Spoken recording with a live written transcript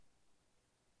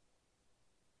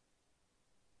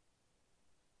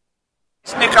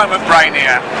It's Nico McBrain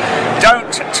here.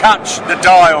 Don't touch the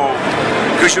dial,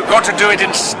 because you've got to do it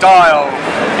in style.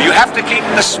 You have to keep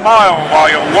the smile while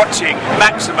you're watching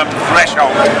Maximum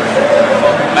Threshold.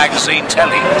 Magazine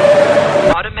telly.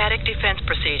 Automatic defense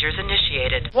procedures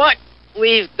initiated. What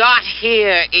we've got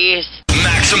here is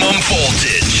maximum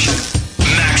voltage,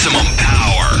 maximum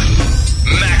power,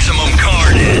 maximum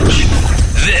carnage.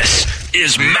 This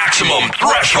is Maximum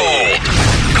Threshold.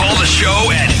 Call the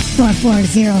show at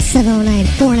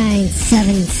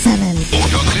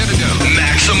 440-709-4977.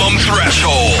 Maximum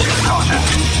Threshold.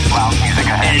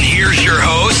 And here's your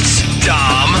hosts,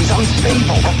 Dom. He's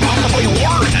unstable, but possibly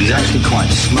worse. He's actually quite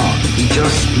smart. He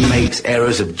just makes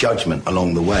errors of judgment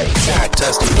along the way.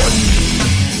 Testing one.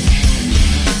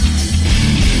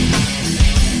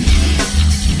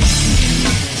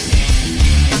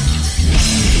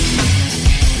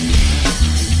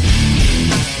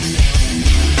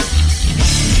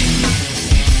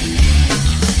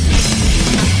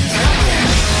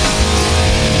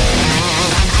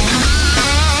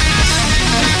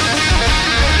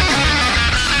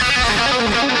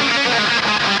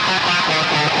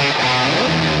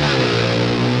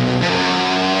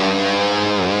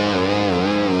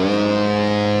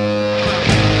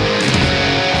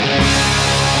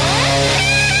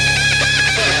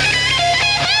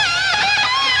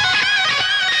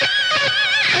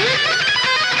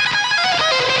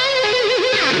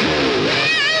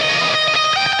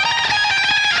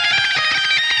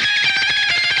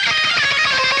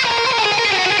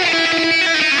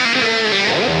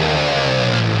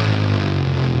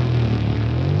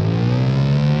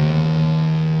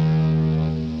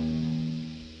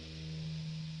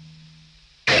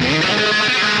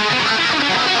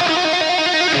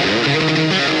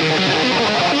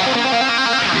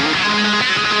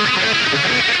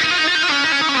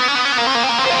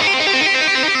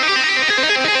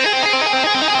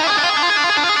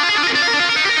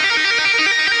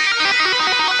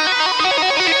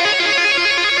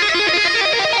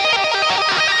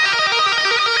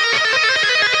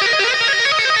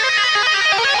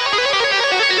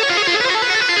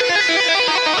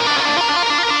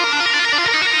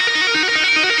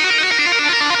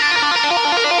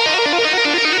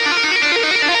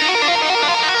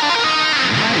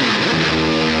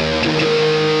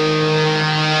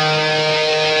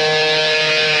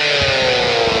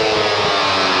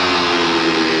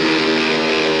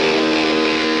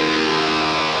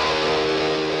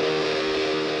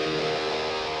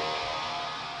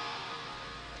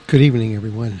 Good evening,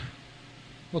 everyone.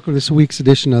 Welcome to this week's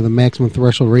edition of the Maximum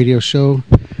Threshold Radio Show.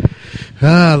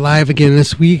 Live again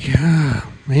this week.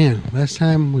 Man, last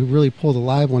time we really pulled a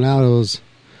live one out, it was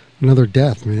another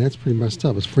death, man. That's pretty messed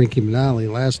up. It was Frankie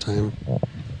Manali last time.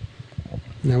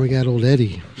 Now we got old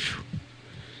Eddie.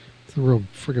 It's a real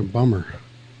freaking bummer.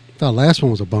 I thought last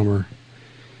one was a bummer.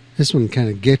 This one kind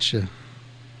of gets you.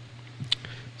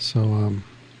 So,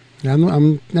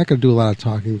 I'm not going to do a lot of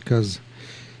talking because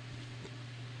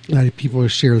a lot of people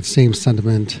share the same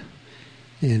sentiment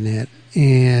in that,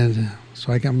 and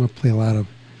so I'm going to play a lot of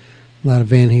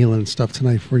Van Halen stuff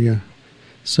tonight for you.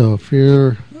 So if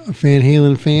you're a Van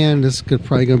Halen fan, this is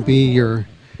probably going to be your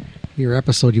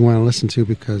episode you want to listen to,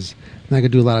 because I'm not going to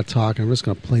do a lot of talking. I'm just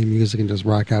going to play music and just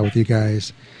rock out with you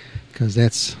guys, because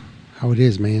that's how it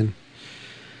is, man.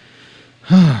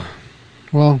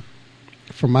 Well,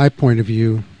 from my point of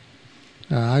view,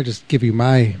 I'll just give you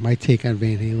my take on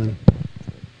Van Halen.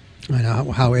 And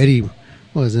how Eddie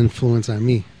was influence on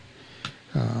me.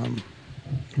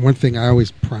 One thing I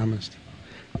always promised,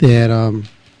 that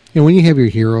when you have your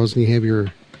heroes and you have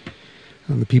your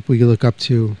the people you look up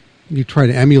to, you try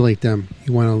to emulate them.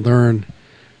 You want to learn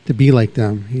to be like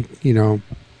them,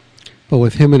 But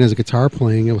with him and his guitar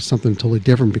playing, it was something totally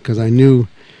different, because I knew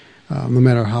no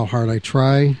matter how hard I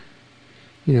try,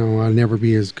 I'll never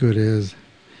be as good as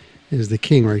the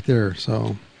king right there.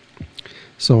 So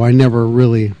I never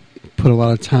really put a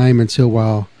lot of time into,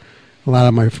 while a lot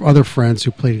of my other friends who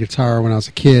played guitar when I was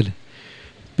a kid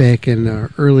back in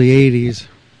the early 80s,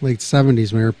 late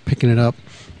 70s, when we were picking it up,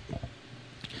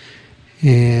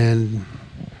 and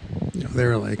they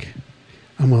were like,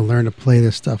 I'm going to learn to play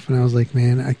this stuff. And I was like,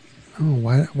 man,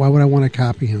 why would I want to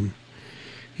copy him?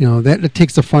 That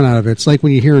takes the fun out of it. It's like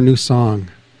when you hear a new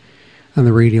song on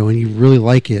the radio and you really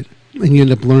like it, and you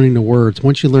end up learning the words.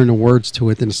 Once you learn the words to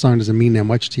it, then the song doesn't mean that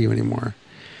much to you anymore.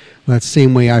 Well, that's the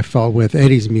same way I felt with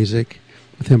Eddie's music,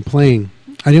 with him playing.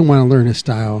 I didn't want to learn his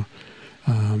style.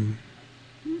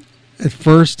 At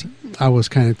first, I was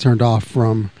kind of turned off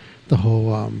from the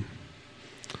whole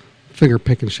finger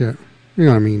picking shit. You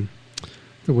know what I mean?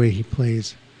 The way he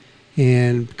plays.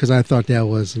 And because I thought that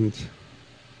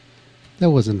that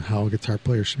wasn't how a guitar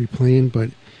player should be playing, but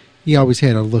he always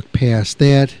had to look past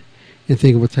that and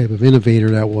think of what type of innovator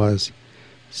that was.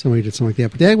 Somebody did something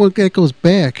like that. But that goes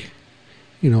back,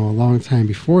 a long time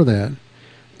before that.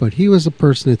 But he was the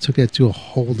person that took that to a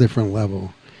whole different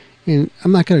level. And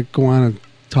I'm not going to go on and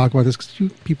talk about this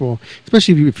because people,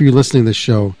 especially if you're listening to this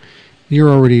show, you're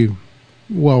already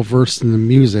well versed in the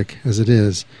music as it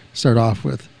is to start off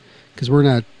with.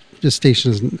 Because this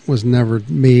station was never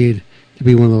made to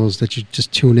be one of those that you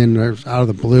just tune in out of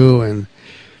the blue and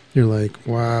you're like,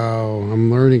 wow,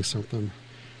 I'm learning something.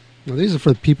 Now, these are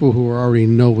for the people who already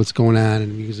know what's going on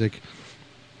in music,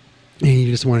 and you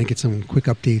just want to get some quick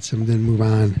updates and then move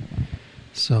on.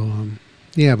 So,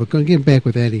 but getting back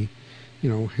with Eddie,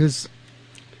 his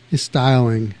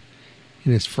styling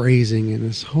and his phrasing and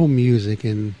his whole music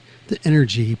and the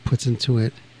energy he puts into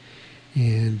it,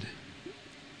 and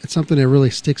it's something that really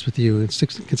sticks with you and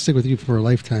can stick with you for a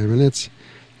lifetime, and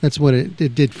that's what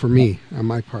it did for me on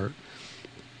my part.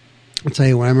 I'll tell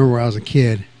you, when I remember when I was a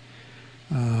kid,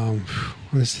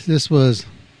 this was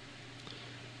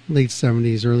late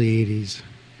 70s, early 80s,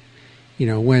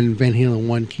 when Van Halen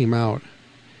 1 came out.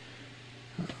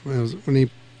 When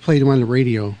they played him on the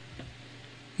radio,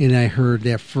 and I heard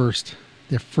that first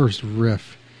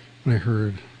riff, when I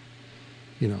heard,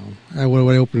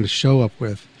 what I opened the show up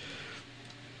with.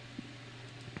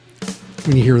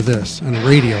 When you hear this on the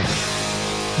radio,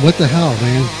 what the hell,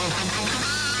 man?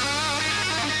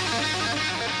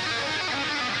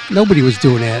 Nobody was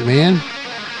doing that, man.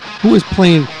 Who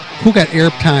got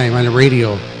airtime on the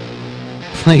radio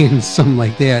playing something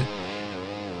like that?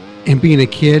 And being a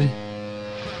kid,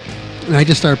 and I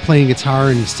just started playing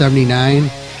guitar in 79,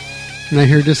 and I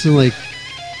heard this and like,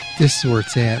 this is where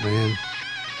it's at, man.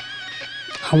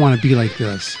 I want to be like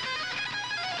this.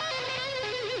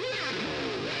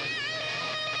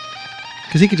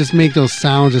 Because he could just make those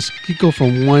sounds, he'd go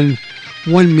from one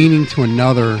meaning to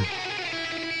another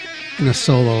in a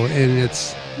solo, and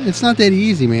it's not that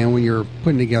easy, man, when you're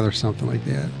putting together something like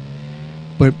that.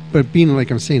 But being,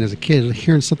 like I'm saying, as a kid,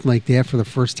 hearing something like that for the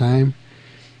first time,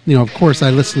 of course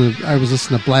I was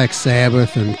listening to Black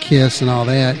Sabbath and Kiss and all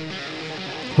that,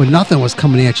 but nothing was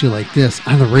coming at you like this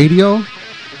on the radio.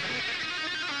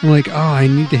 I'm like, oh, I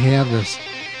need to have this.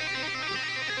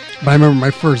 But I remember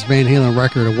my first Van Halen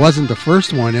record. It wasn't the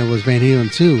first one. It was Van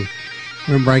Halen 2.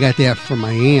 I remember I got that from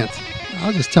my aunt. I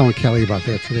was just telling Kelly about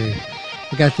that today.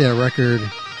 I got that record.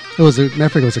 It was a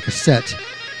cassette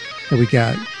that we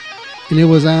got. And it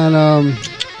was on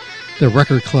the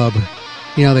record club.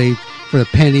 They, for the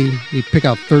penny, you pick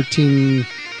out 13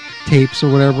 tapes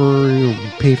or whatever. You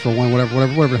pay for one,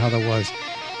 whatever the hell that was.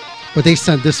 But they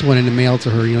sent this one in the mail to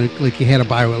her. Like you had to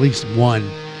buy at least one.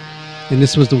 And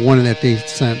this was the one that they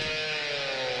sent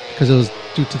because it was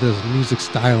due to those music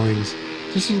stylings.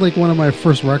 This is like one of my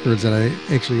first records that I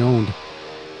actually owned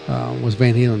was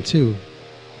Van Halen 2.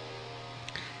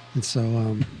 And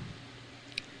so,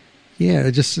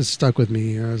 it just stuck with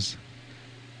me. It was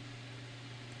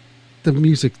the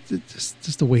music,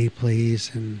 just the way he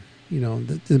plays, and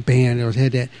the band. It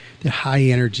had that high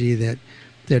energy, that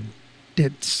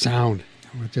sound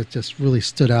that just really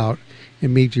stood out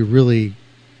and made you really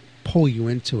pull you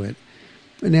into it.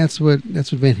 And that's what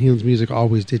Van Halen's music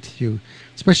always did to you,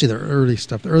 especially the early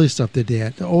stuff. The early stuff did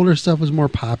that. The older stuff was more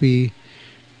poppy,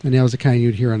 and that was the kind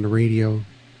you'd hear on the radio.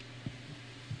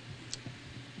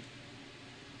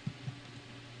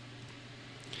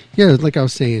 Yeah, like I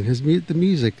was saying, the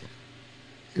music,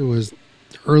 it was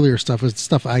the earlier stuff, was the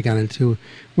stuff I got into.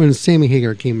 When Sammy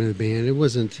Hagar came in the band, I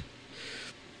wasn't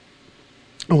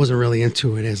really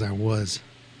into it as I was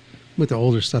with the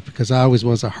older stuff, because I always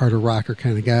was a harder rocker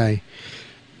kind of guy.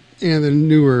 And the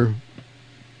newer,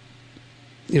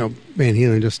 Van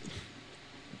Halen just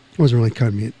wasn't really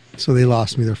cutting me. So they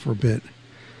lost me there for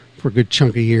a good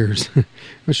chunk of years.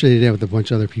 I'm sure they did with a bunch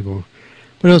of other people.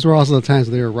 But those were also the times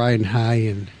they were riding high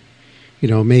and,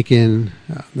 making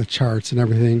the charts and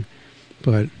everything.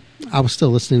 But I was still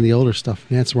listening to the older stuff.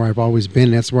 And that's where I've always been.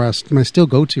 That's where my still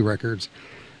go-to records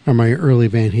are my early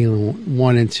Van Halen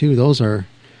 1 and 2. Those are,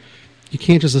 you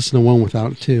can't just listen to one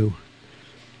without two.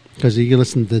 Because you can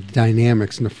listen to the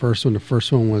dynamics in the first one. The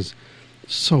first one was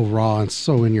so raw and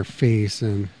so in your face,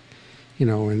 and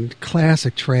and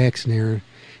classic tracks in there.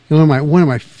 One of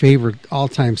my favorite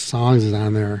all-time songs is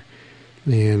on there,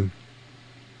 and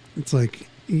it's like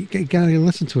you gotta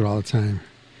listen to it all the time.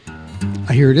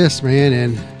 I hear this, man,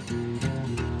 and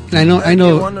I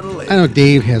know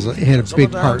Dave had a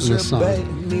big part in this song.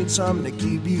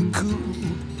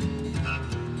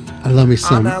 I love me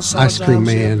some Ice Cream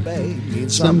Man.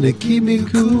 Something to keep me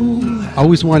cool. I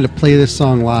always wanted to play this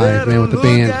song live, man, with the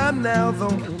band.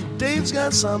 Dave's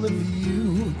got something for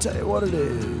you. Tell you what it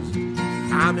is.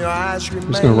 I'm your ice cream man.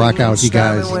 I'm just gonna rock out with you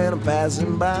guys. When I'm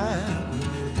passing by.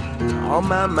 On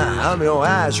my mind, I'm your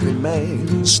ice cream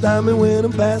man. Stop me when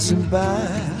I'm passing by.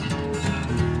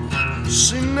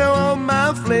 See, now all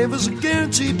my flavors are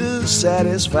guaranteed to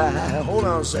satisfy. Hold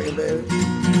on a second, baby.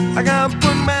 I gotta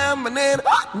put my banana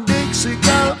Dixie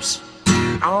cups.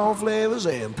 All flavors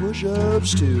and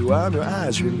push-ups too. I'm your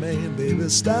ice cream man, baby.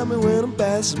 Stop me when I'm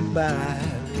passing by.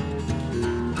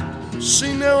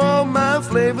 See, now all my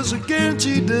flavors are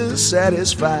guaranteed to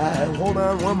satisfy. Hold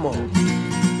on one more.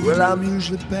 Well, I'm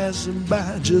usually passing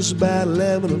by just about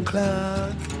 11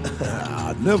 o'clock.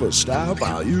 I never stop.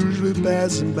 I'm usually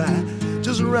passing by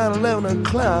just around 11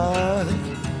 o'clock.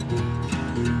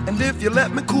 And if you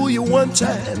let me cool you one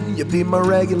time, you'll be my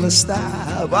regular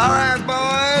stop. All right,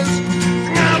 boys.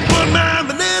 I'll put my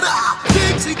banana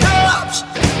Dixie cups.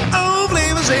 All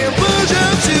flavors and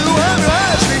push-ups too. I'm your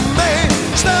ice cream man.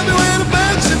 Stop me when I'm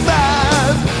passing by.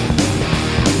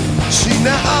 See,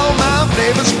 now all my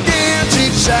flavors are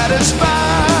guaranteed to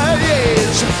satisfy.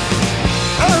 Yes,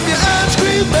 I'm your ice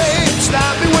cream man.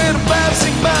 Stop me when I'm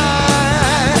passing by.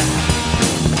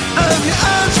 I'm your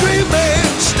ice cream man.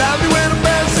 Stop me when I'm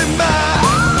passing by.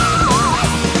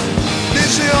 They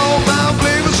say all my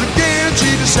flavors are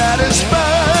guaranteed to satisfy.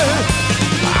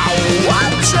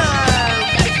 One time.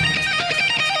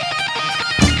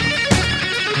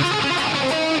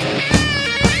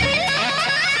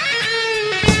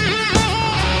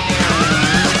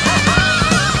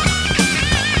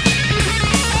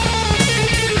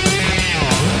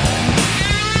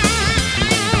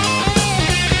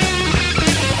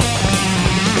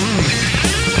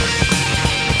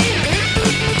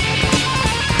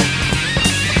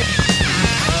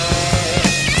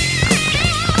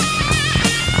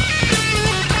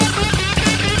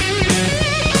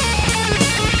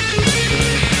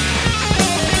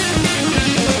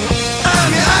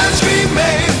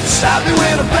 Stop me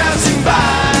when I'm passing by.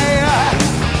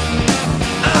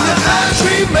 I'm the ice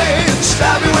cream man.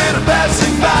 Stop me when I'm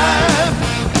passing by.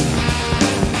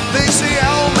 They say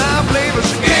all my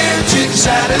flavors are guaranteed to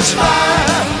satisfy.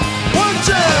 One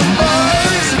time,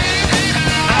 boys.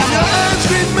 I'm the ice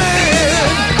cream man.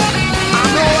 I'm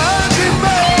the ice cream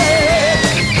man.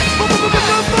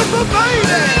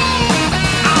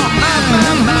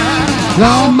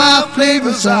 All my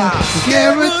flavors are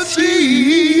guaranteed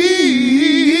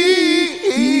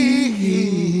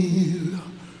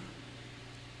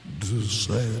to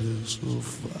satisfy.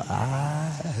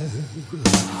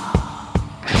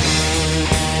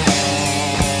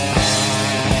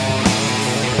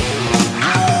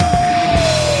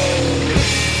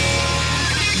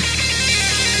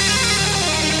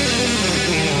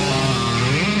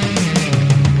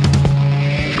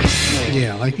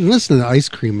 Yeah, like listen to the Ice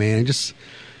Cream Man. Just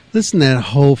listen to that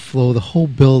whole flow, the whole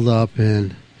build up,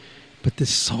 but this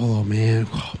solo, man.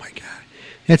 Oh my god,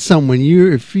 that's something. When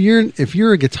if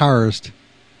you're a guitarist,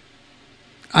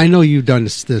 I know you've done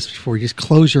this before. You just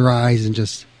close your eyes and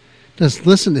just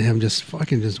listen to him. Just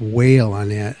fucking just wail on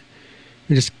that.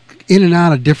 And just in and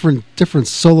out of different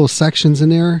solo sections in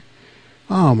there.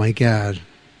 Oh my god,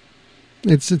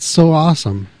 it's so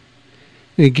awesome.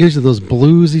 And it gives you those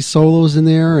bluesy solos in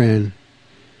there and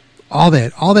all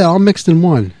that all mixed in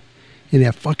one. And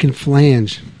that fucking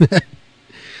flange. Yeah,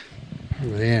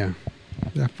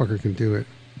 that fucker can do it.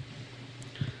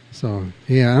 So,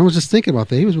 yeah, I was just thinking about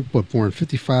that. He was, born in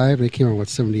 55, and he came out,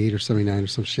 78 or 79 or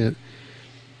some shit.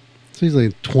 So he's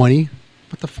like 20.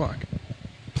 What the fuck?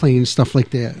 Playing stuff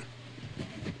like that.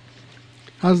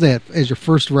 How's that? As your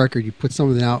first record, you put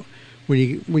something out when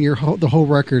the whole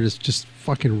record is just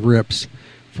fucking rips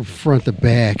from front to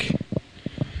back.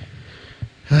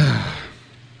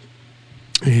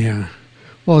 Yeah.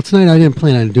 Well, tonight I didn't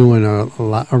plan on doing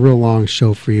a real long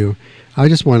show for you. I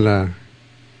just wanted to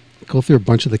go through a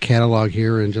bunch of the catalog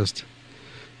here and just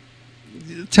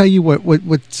tell you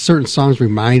what certain songs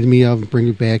remind me of and bring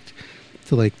me back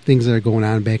to like things that are going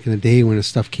on back in the day when this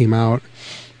stuff came out.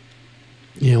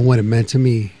 You know, what it meant to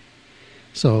me.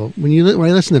 So when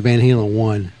I listen to Van Halen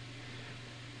 1,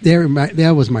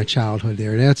 that was my childhood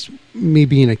there. That's me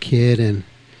being a kid and,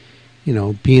 you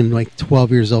know, being like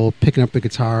 12 years old, picking up a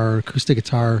guitar, acoustic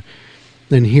guitar,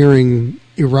 then hearing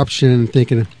Eruption and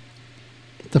thinking,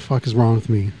 what the fuck is wrong with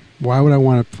me? Why would I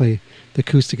want to play the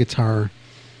acoustic guitar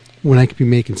when I could be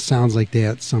making sounds like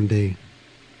that someday?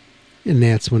 And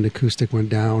that's when the acoustic went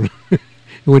down. It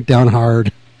went down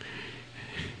hard.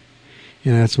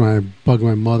 And that's when I bugged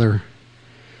my mother,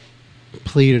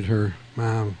 pleaded her,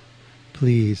 Mom,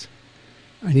 please,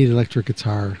 I need an electric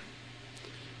guitar.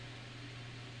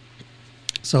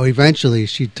 So eventually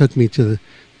she took me to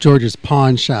George's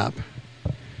pawn shop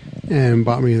and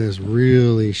bought me this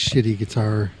really shitty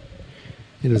guitar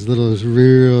and this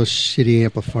real shitty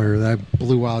amplifier that I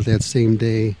blew out that same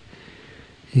day.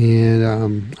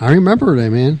 And I remember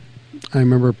that, man. I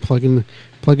remember plugging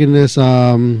this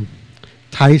I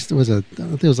think it was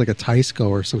like a Taisco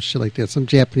or some shit like that, some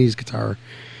Japanese guitar.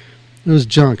 It was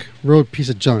junk, real piece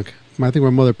of junk. I think my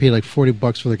mother paid like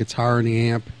 $40 for the guitar and the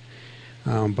amp.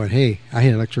 But hey, I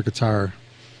had electric guitar.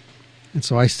 And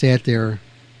so I sat there,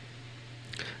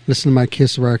 listened to my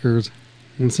Kiss records,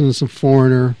 listened to some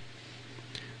Foreigner,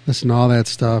 listened to all that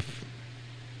stuff.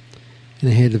 And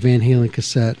I had the Van Halen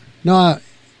cassette. No,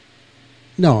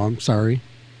 I'm sorry.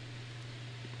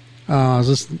 I was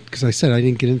listening because I said I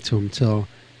didn't get into them until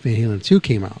Van Halen 2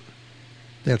 came out.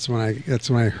 That's when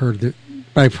I heard it.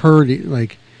 But I've heard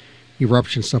like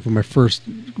Eruption stuff on my first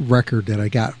record that I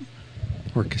got,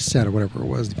 or cassette or whatever it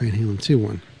was, the Van Halen 2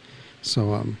 one.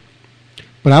 So,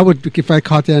 but I would, if I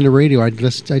caught that on the radio, I'd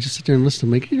just sit there and listen.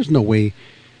 I'm like, there's no way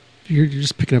you're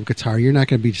just picking up guitar. You're not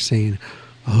going to be just saying,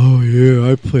 "Oh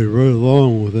yeah, I played right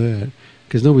along with that,"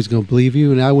 because nobody's going to believe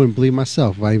you, and I wouldn't believe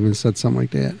myself if I even said something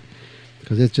like that,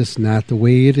 because it's just not the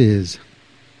way it is.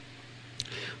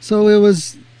 So it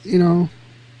was,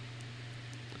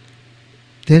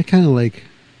 that kind of like,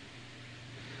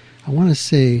 I want to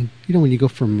say, when you go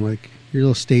from like your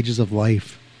little stages of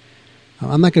life,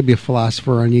 I'm not going to be a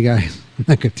philosopher on you guys. I'm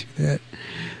not going to do that.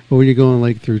 But when you're going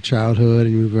like through childhood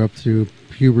and you move up through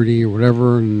puberty or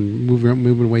whatever and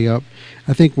moving way up,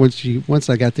 I think once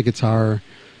I got the guitar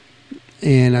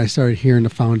and I started hearing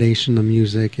the foundation of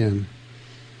music and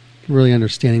really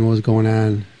understanding what was going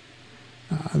on,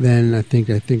 then I think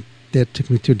that took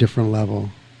me to a different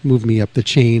level, moved me up the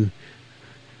chain.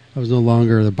 I was no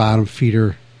longer the bottom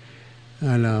feeder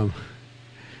on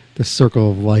the circle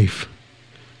of life.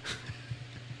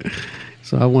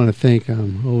 So I want to thank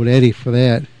old Eddie for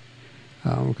that,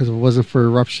 because if it wasn't for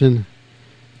Eruption,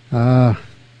 who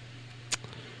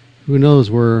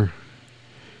knows where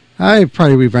I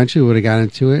probably eventually would have got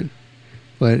into it,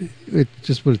 but it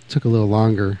just would have took a little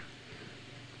longer.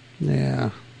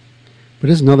 Yeah. But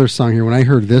there's another song here. When I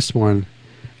heard this one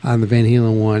on the Van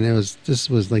Halen one, this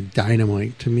was like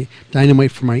dynamite to me.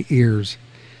 Dynamite for my ears.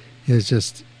 It was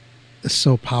just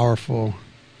so powerful.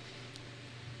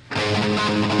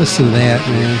 Listen to that,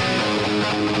 man.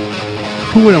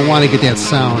 Who wouldn't want to get that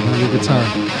sound on your guitar?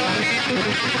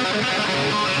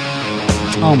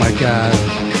 Oh my God.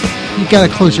 You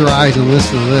gotta close your eyes and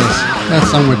listen to this.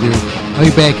 That's what I'm gonna do. I'll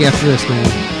be back after this,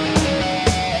 man.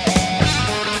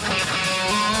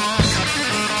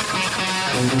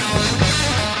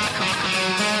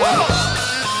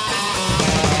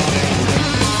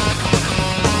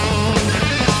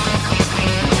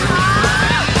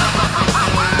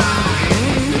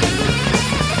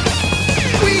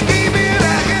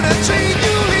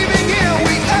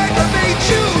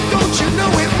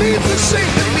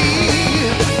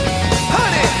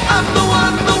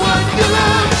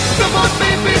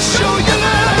 Show your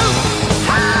love.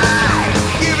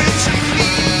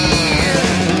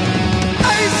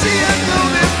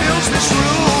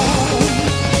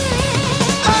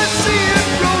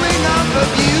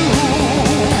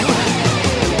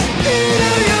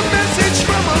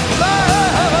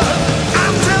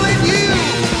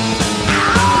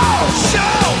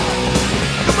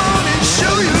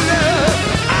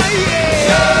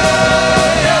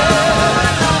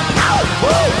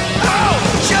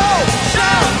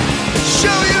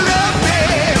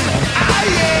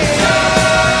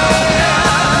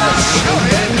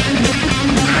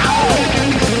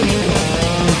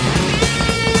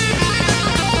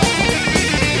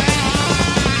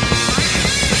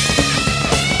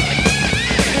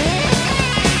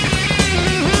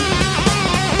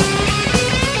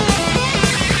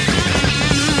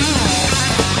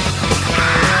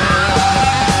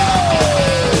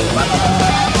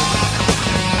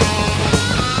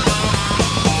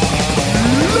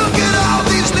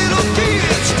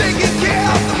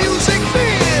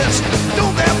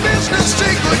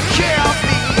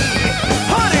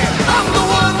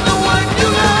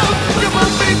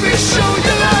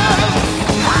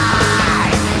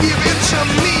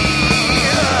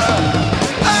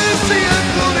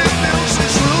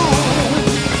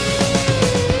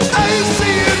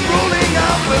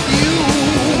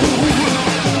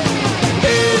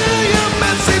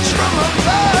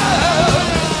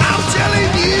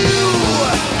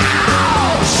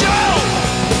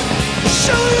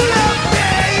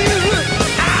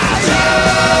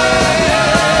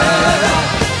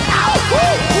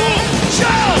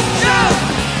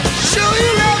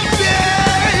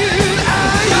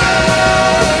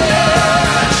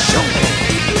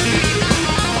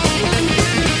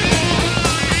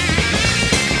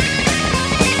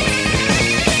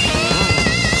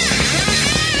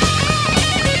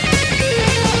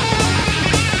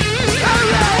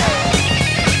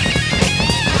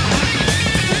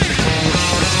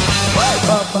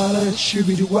 da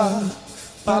shooby wah.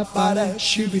 Papa da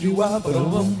shooby wah.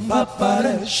 Papa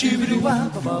da shooby wah.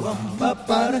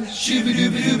 Papa da shooby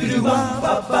wah.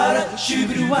 Papa da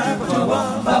shooby wah.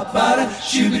 Papa da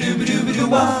shooby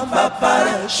wah. Papa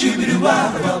da shooby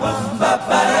wah. Papa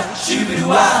da shooby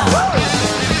wah.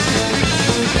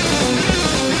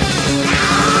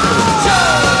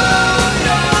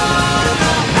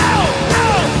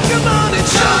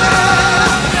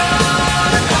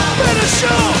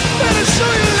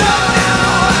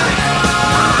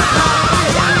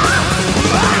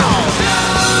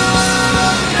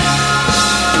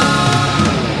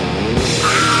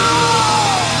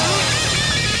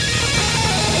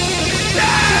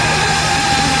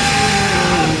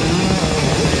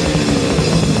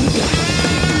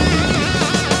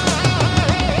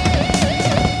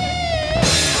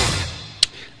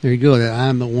 There you go. That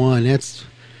I'm the One. That's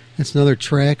another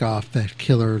track off that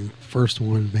killer first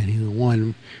one, Van Halen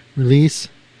 1 release.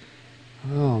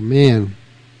 Oh man,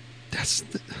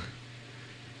 it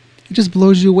just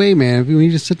blows you away, man. When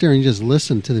you just sit there and you just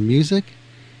listen to the music,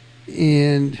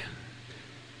 and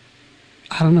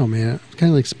I don't know, man, it's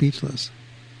kind of like speechless.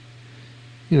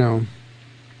 You know.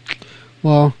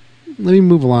 Well, let me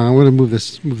move along. I want to move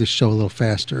this show a little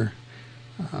faster.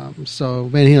 So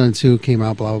Van Halen 2 came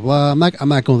out, blah blah blah. I'm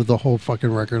not going through the whole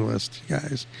fucking record list,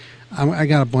 guys. I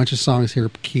got a bunch of songs here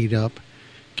queued up,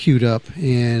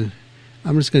 and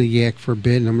I'm just gonna yak for a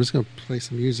bit, and I'm just gonna play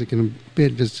some music in a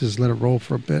bit, just let it roll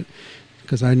for a bit,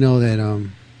 because I know that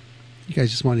you guys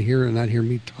just want to hear it and not hear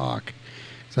me talk,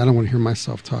 because I don't want to hear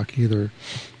myself talk either.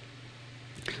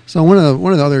 So one of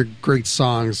the other great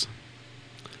songs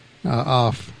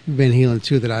off Van Halen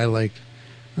 2 that I liked,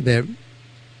 that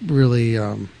really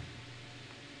I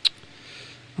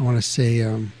want to say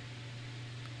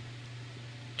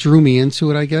drew me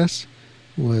into it, I guess,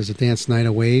 was A Dance Night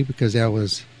Away, because that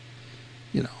was,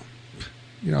 you know,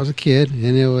 I was a kid,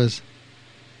 and it was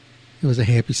a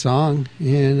happy song,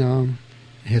 and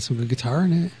it had some good guitar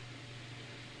in it,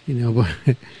 you know,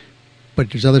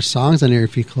 but there's other songs on there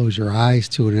if you close your eyes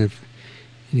to it,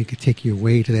 and it could take you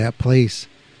away to that place.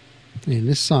 And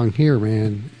this song here,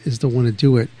 man, is the one to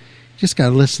do it. You just got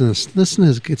to listen to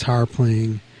his guitar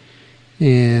playing,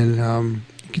 and you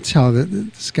can tell that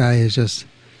this guy is just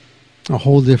a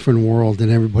whole different world than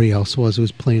everybody else was who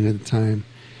was playing at the time.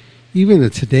 Even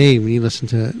today, when you listen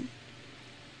to it,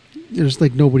 there's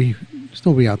nobody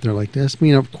out there like this. I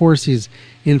mean, of course, he's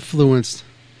influenced,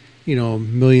 you know,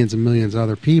 millions and millions of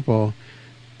other people,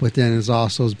 but then has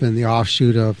also been the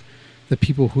offshoot of the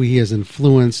people who he has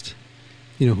influenced,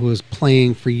 you know, who was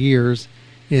playing for years,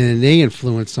 and they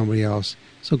influenced somebody else.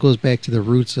 So it goes back to the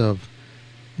roots of,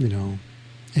 you know,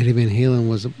 Eddie Van Halen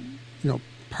was, you know,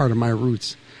 part of my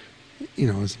roots, you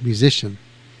know, as a musician,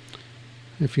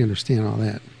 if you understand all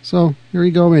that. So here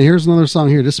you go, man. Here's another song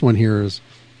here. This one here is,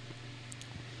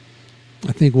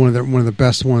 I think, one of the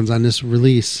best ones on this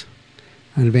release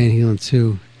on Van Halen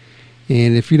 2.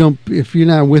 And if you're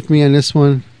not with me on this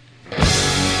one,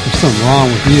 there's something wrong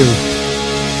with you.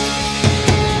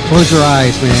 Close your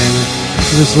eyes, man.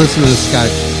 Just listen to this guy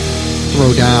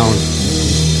throw down.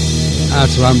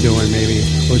 That's what I'm doing, maybe.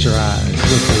 Close your eyes.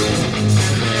 Listen.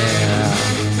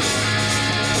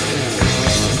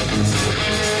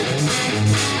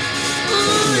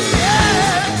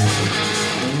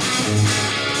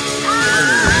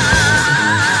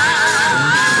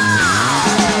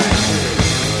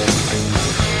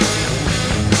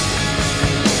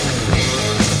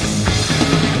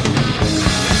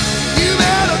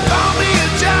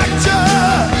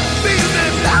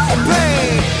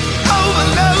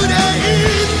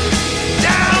 Overloaded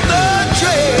down the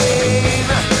drain.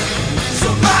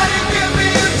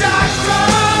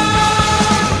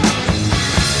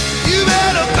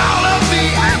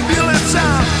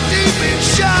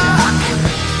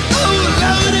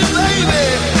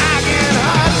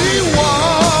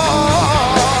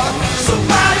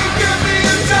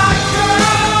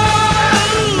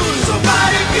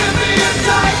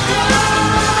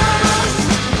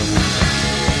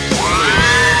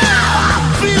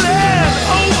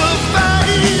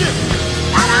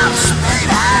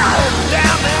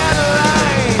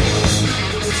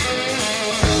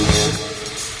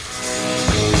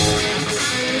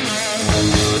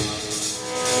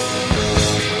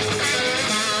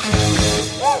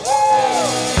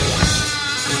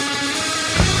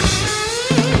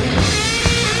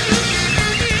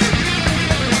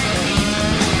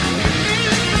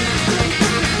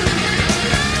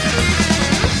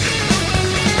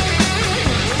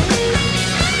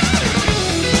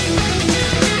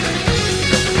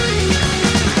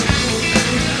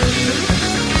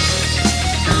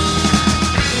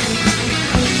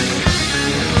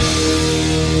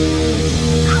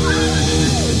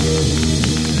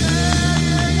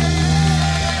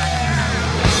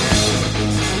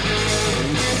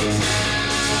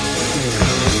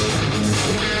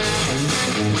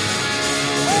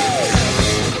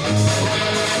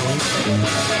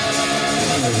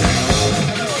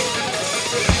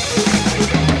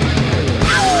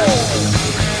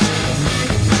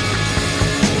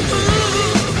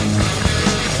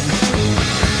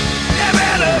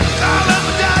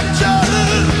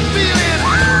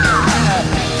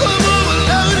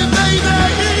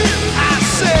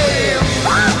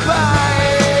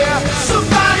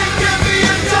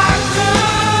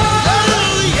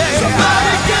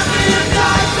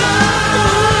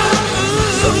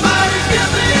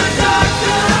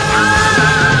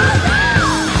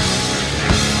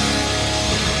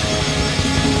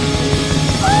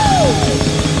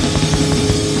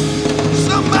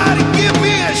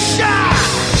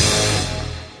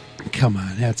 come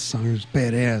on, that song was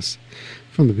badass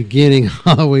from the beginning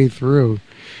all the way through.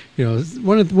 You know,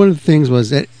 one of the things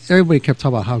was that everybody kept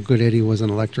talking about how good Eddie was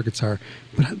on electric guitar,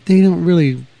 but they don't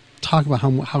really talk about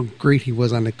how great he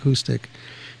was on acoustic.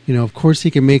 You know, of course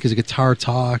he can make his guitar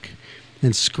talk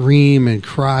and scream and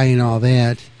cry and all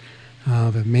that,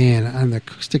 but man, on the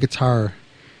acoustic guitar,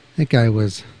 that guy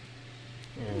was.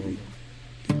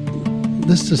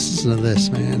 Let's just listen to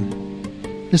this, man.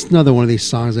 It's another one of these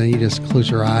songs that you just close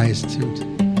your eyes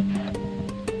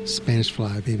to. Spanish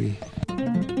Fly, baby.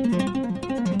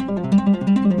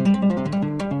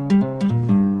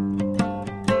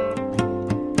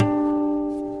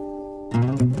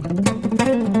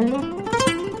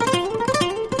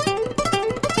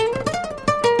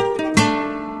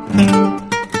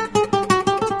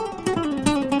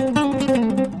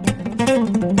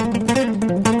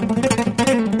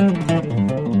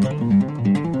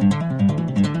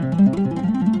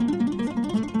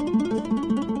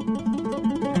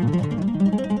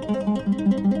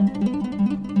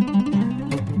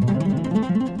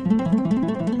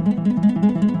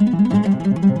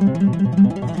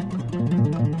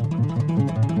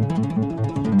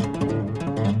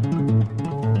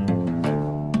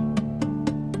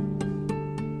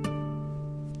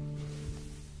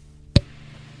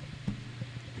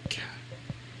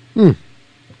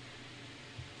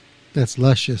 That's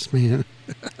luscious, man.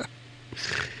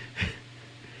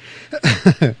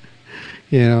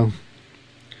 You know.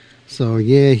 So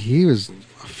yeah, he was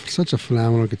such a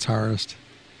phenomenal guitarist.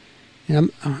 Yeah,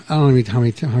 I don't know how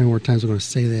many more times I'm going to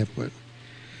say that, but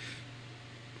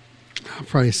I'll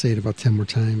probably say it about 10 more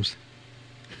times.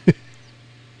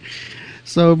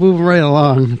 So moving right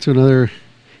along to another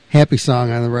happy song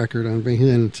on the record on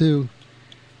Halen 2.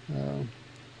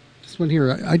 This one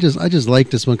here, I just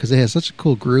like this one because it has such a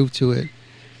cool groove to it,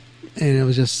 and it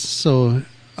was just so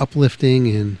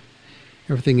uplifting and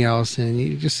everything else, and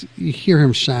you hear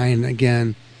him shine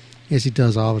again as he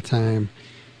does all the time.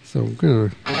 So I'm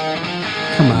gonna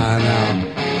come on now.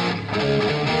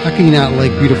 How can you not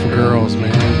like Beautiful Girls,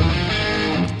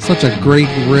 man? Such a great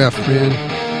riff, man.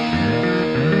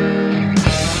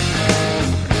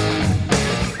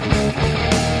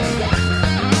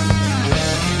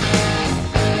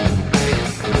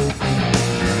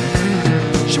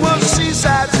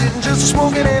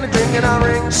 Smoking and drinking on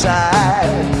ringside,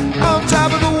 on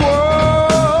top of the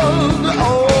world,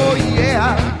 oh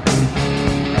yeah.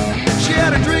 She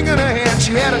had a drink in her hand,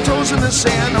 she had her toes in the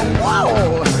sand,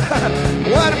 whoa,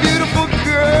 what a beautiful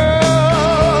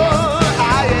girl,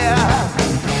 ah yeah.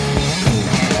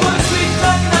 What a sweet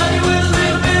talking honey with a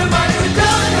little bit of money, so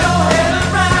turn your head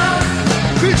around.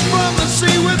 Creature from the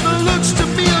sea with the looks to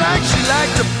me like she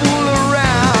liked to fool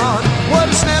around. What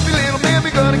a snappy little man,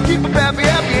 we gonna keep her happy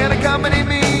and accompany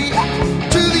me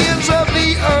to the ends of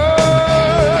the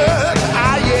earth.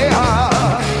 Ah,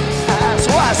 yeah.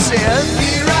 So I said,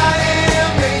 here I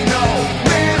am, ain't no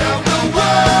man of the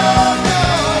world, no.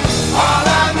 All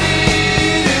I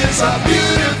need is a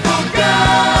beautiful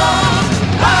girl.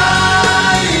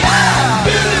 Ah, yeah.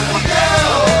 Beautiful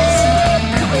girls.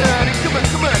 Come on, honey,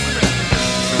 come on.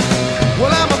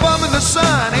 Well, I'm a bum in the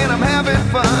sun and I'm having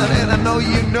fun, and I know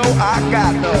you know I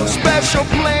got no special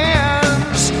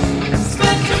plans.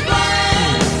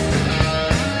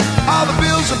 All the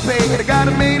bills are paid, I got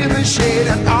it made in the shade,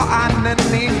 and all I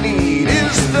need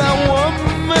is the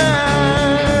woman.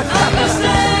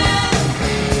 Understand?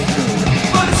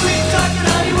 What a sweet talking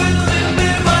honey with a little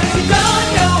bit of money, she turn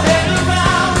your head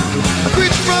around. A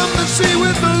creature from the sea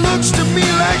with the looks to me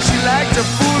like she liked to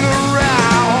fool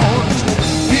around.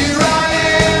 Here I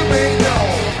am, ain't no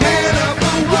man of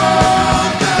the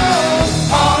world, no.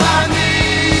 All I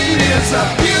need is a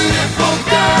beautiful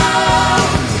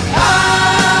girl.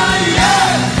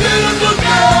 Beautiful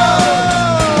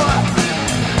girl,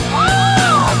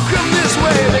 oh, come this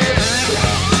way.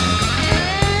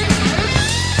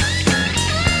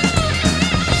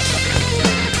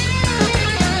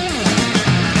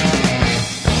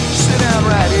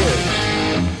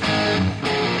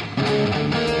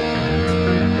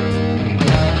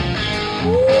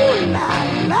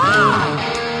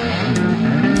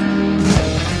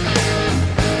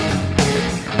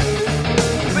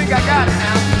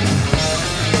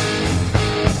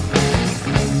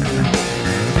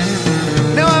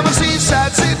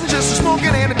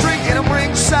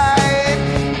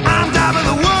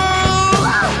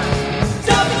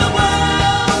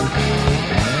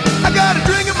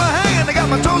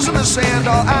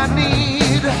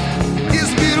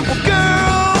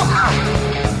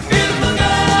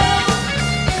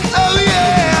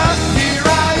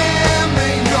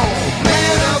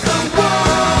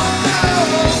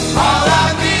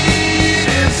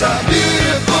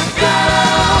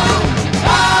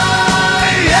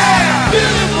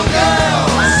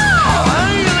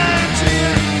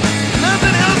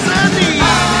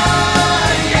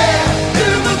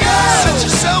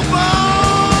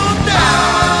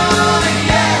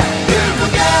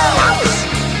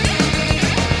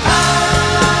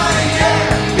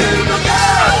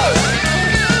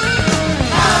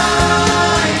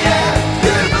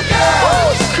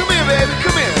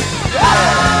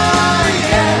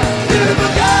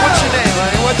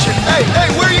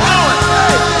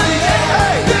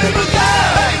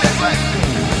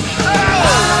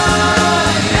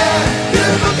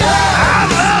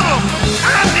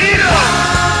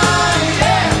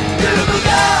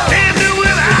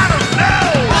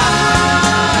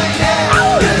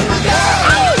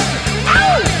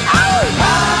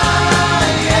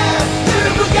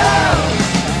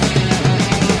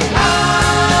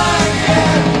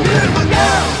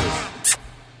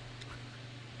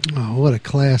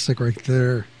 classic right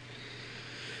there.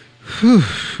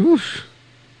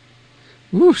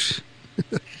 Whoosh.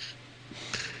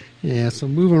 Yeah, so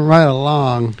moving right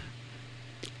along.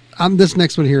 This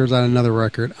next one here is on another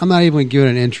record. I'm not even going to give it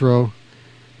an intro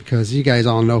because you guys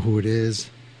all know who it is.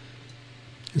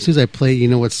 As soon as I play it, you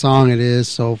know what song it is.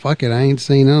 So fuck it, I ain't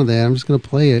saying none of that. I'm just going to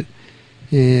play it.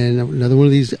 And another one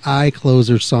of these eye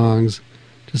closer songs.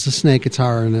 Just a snake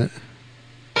guitar in it.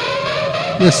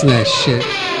 Listen to that shit.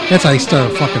 That's how you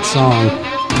start a fucking song.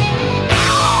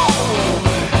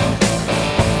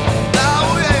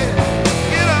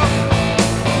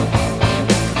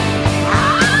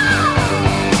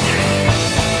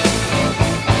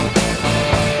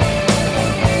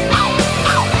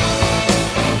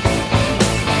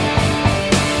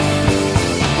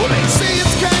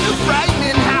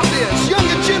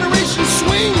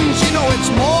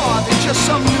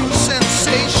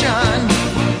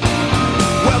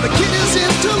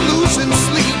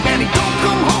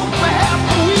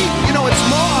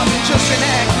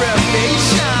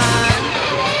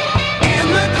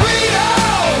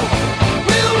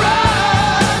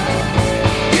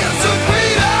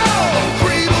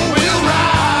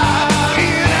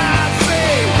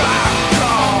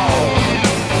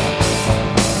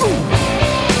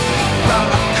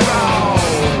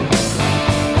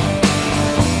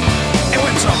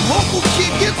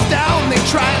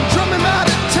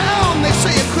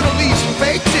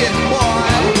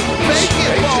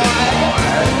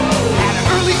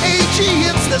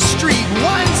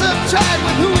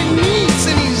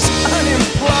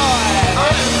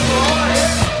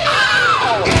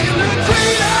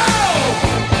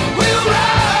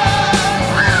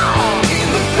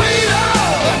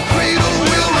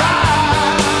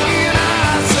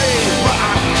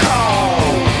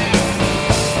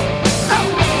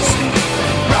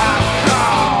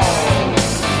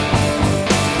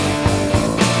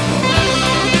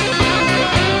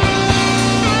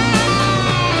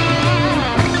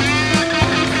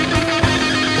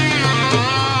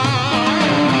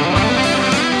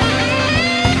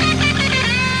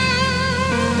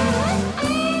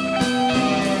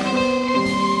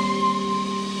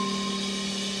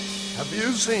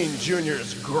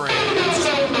 Junior's grades.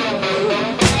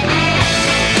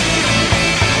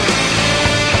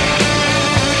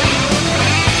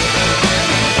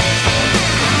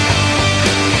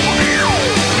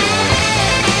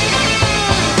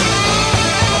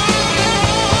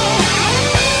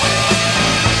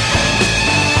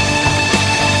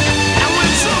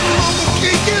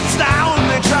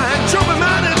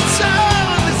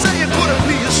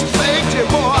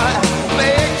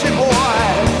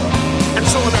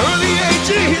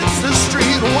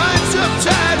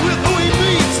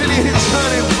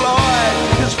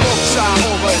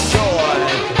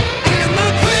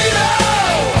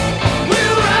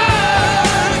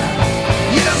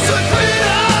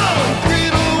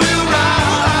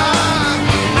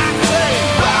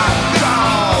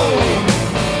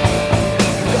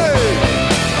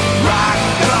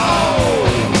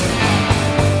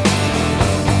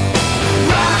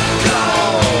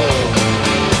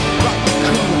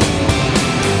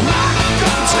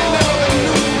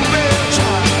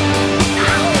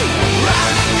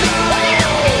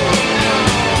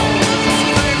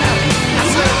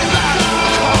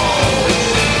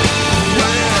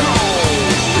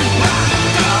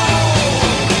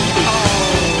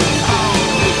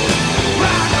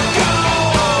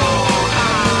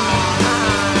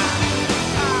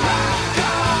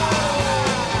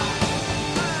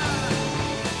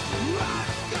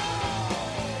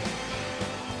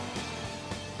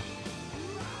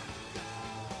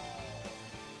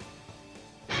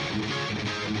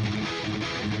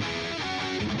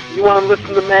 You want to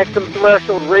listen to Maximum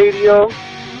Threshold Radio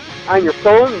on your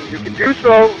phone? You can do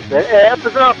so. The app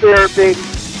is out there, baby.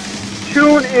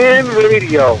 Tune In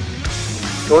Radio.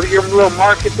 Go to your little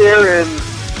market there and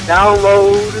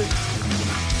download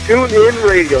Tune In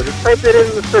Radio. Just type that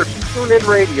in the search, Tune In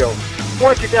Radio.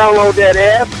 Once you download that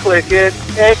app, click it,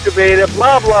 activate it,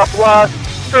 blah, blah, blah.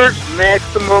 Search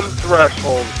Maximum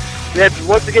Threshold.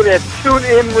 Once again, that's Tune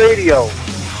In Radio.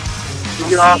 You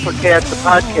can also catch the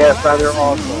podcast on there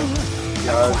also.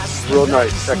 It's real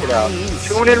nice. Check it out.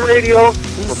 Tune In Radio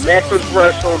for Maximum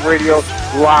Threshold Radio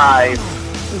live.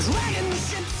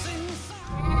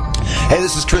 Hey,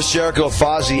 this is Chris Jericho of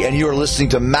Fozzy, and you are listening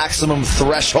to Maximum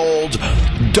Threshold.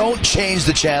 Don't change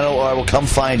the channel or I will come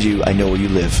find you. I know where you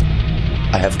live.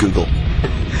 I have Google.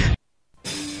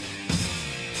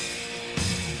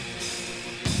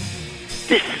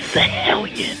 This is the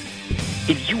Hellion,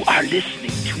 and you are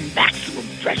listening to Maximum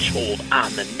Threshold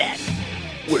on the net.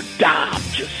 where Dom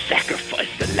just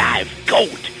sacrificed a live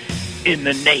goat in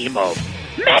the name of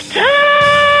metal!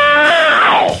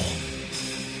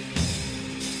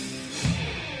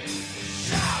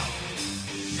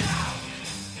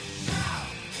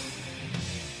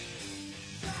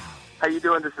 How you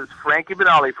doing? This is Frankie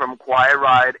Benali from Quiet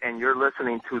Ride, and you're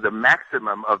listening to the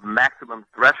maximum of Maximum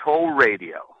Threshold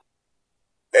Radio.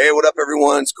 Hey, what up,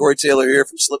 everyone? It's Corey Taylor here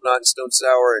from Slipknot and Stone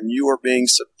Sour, and you are being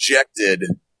subjected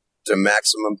to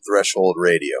Maximum Threshold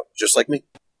Radio, just like me.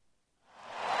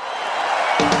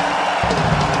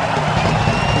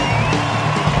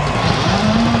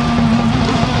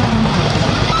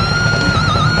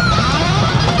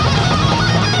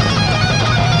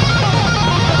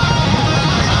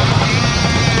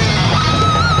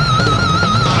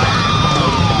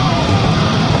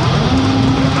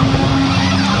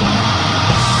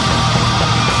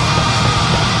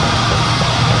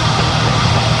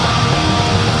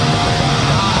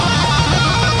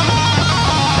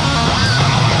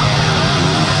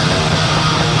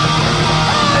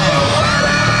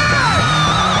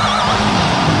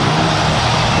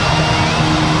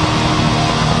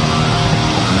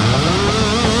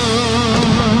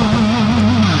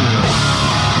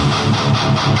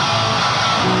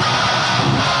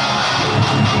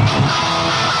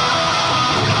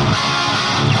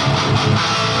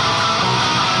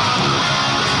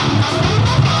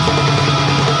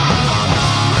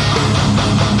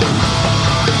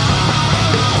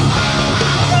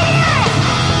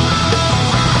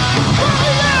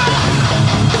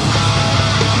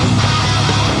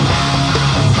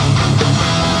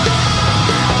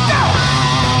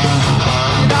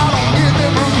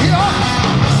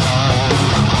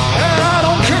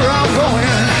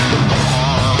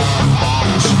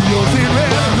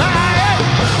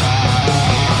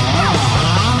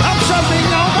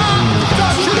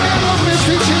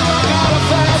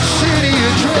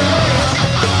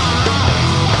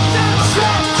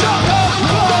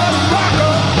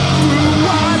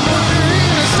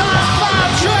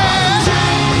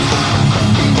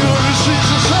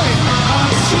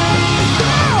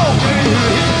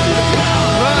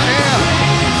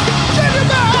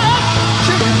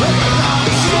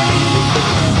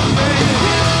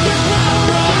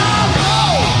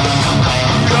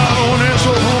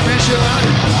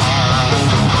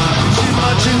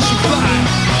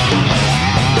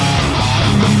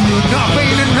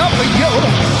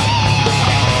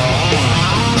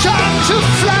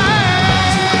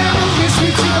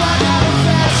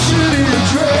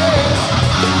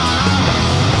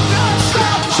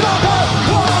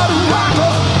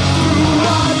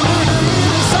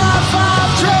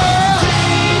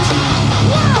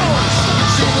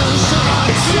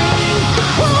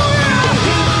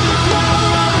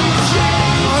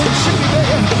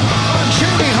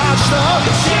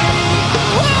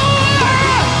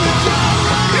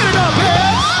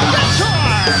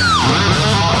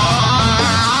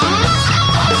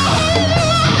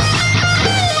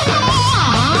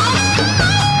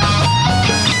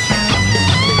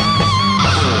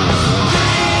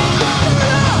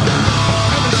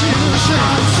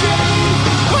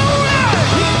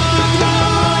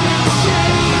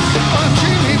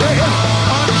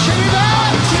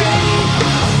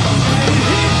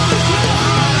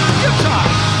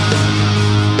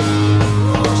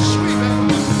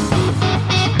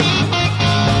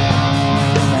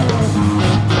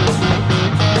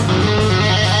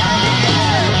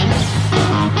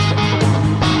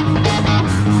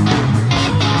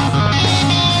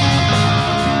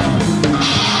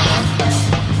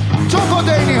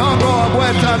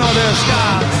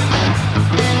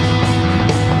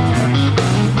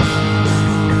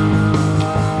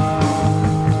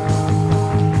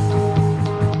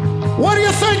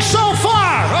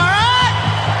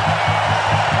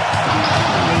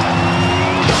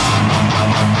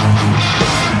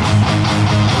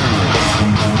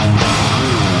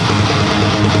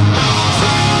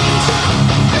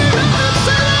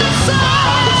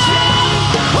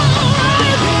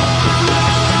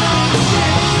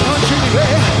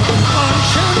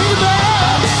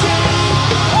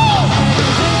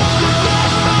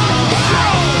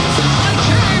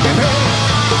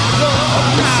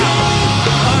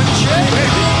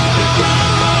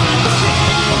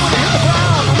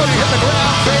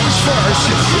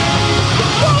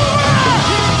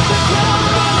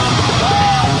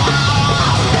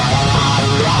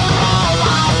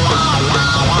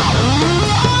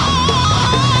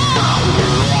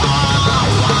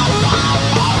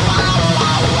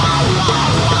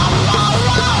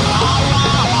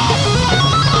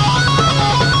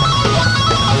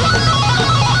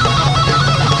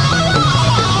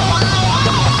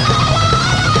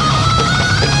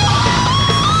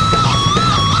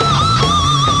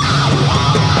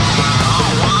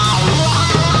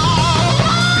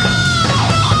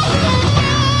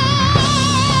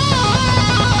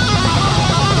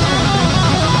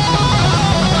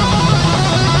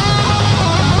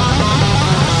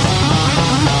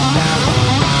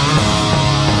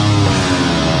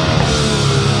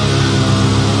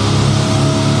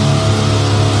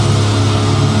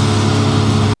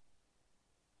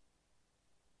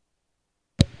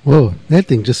 Whoa, that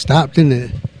thing just stopped,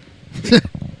 didn't it?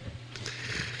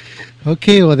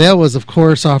 Okay, well, that was, of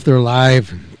course, off their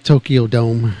live Tokyo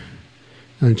Dome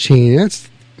Unchained.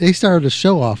 They started to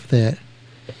show off that.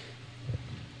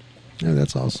 Yeah,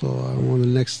 that's also one of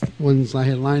the next ones I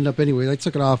had lined up anyway. I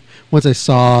took it off once I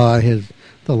saw I had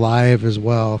the live as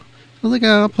well. I was like,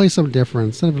 I'll play something different.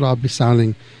 Instead of it all be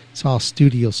sounding, it's all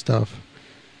studio stuff.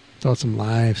 Throw some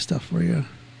live stuff for you.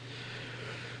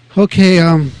 Okay,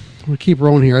 we'll keep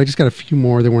rolling here. I just got a few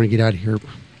more that want to get out of here.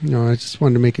 I just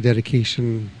wanted to make a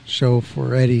dedication show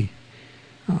for Eddie.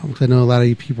 Because I know a lot of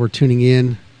you people are tuning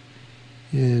in.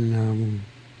 And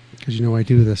because I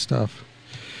do this stuff.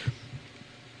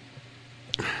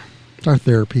 It's our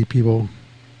therapy, people.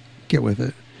 Get with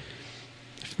it.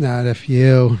 If not, F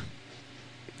you.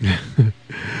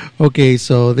 Okay,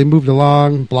 so they moved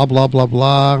along, blah, blah, blah,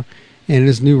 blah. And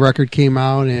this new record came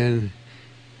out, and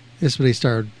this is when they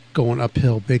started going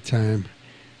uphill big time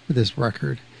with this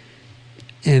record.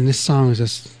 And this song is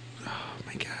just, oh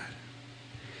my God.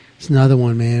 It's another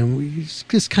one, man. We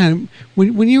just kind of,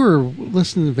 when you were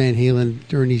listening to Van Halen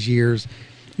during these years,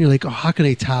 you're like, oh, how can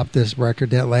they top this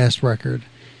record, that last record?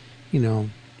 You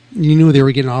knew they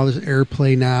were getting all this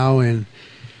airplay now, and,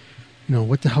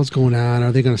 what the hell's going on?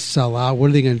 Are they going to sell out? What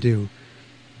are they going to do?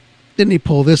 Then they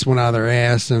pull this one out of their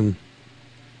ass, and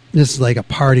this is like a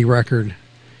party record.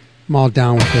 I'm all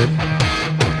down with it.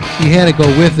 So you had to go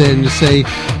with it and just say,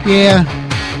 yeah,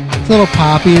 it's a little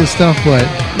poppy and stuff, but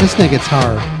this thing gets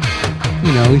hard.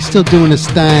 He's still doing his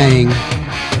thing.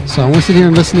 So I'm going to sit here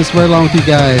and listen to this right along with you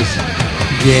guys.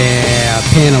 Yeah,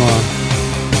 Panama.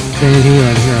 Van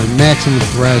Halen here on Maximum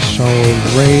Threshold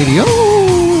Radio.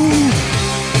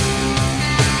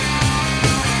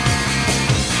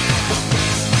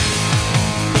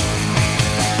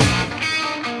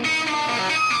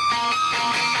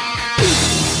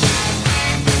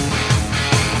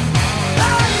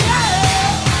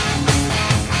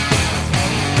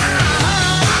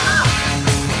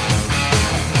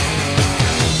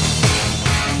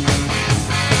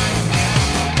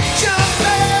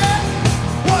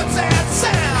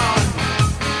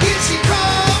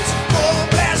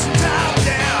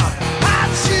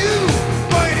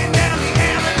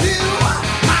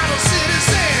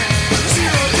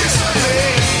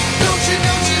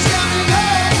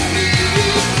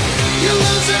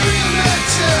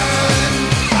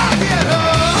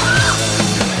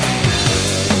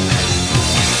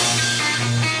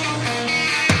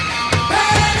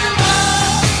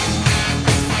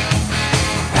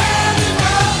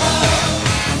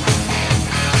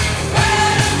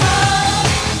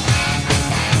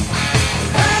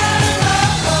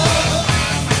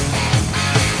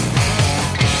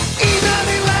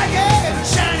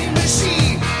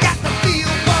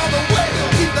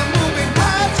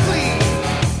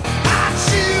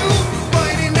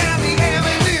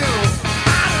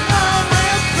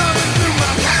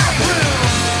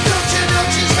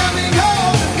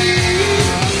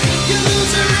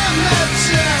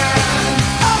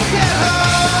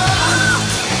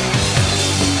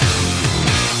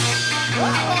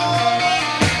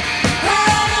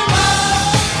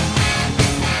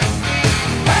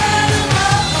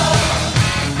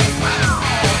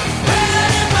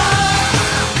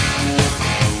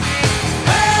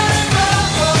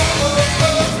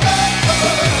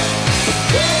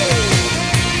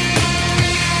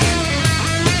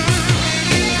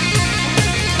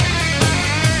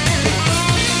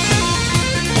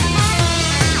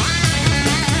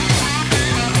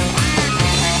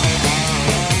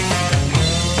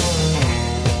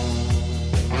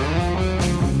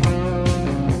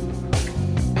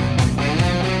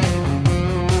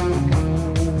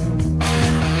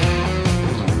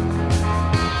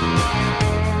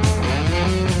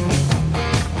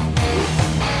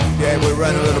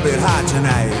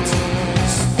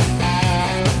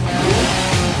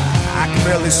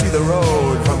 See the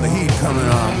road from the heat coming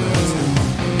on.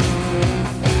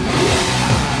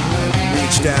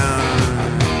 Reach down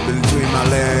between my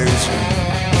legs,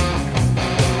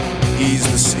 ease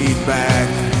the seat back.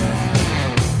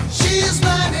 She's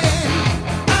riding,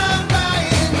 I'm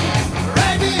riding,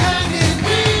 right behind it,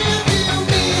 real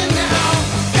me now.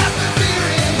 Got the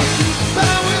feeling,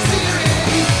 power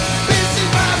steering, busy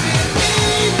popping,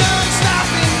 ain't no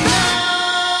stopping now.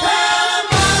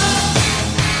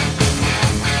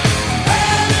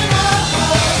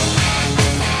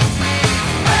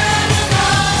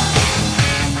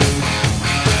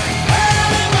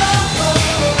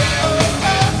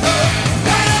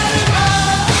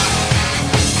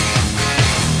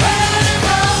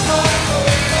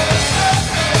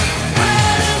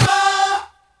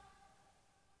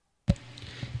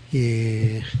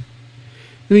 Yeah.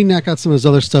 me knock out some of this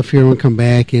other stuff here and we'll come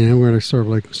back, and we're going to sort of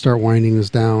like start winding this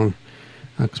down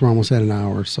because we're almost at an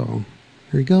hour. So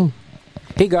here you go.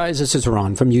 Hey guys, this is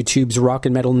Ron from YouTube's Rock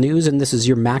and Metal News, and this is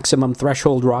your Maximum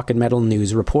Threshold Rock and Metal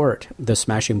News Report. The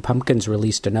Smashing Pumpkins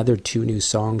released another 2 new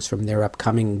songs from their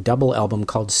upcoming double album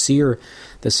called Sear.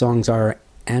 The songs are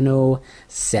Anno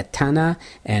Satana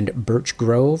and Birch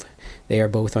Grove. They are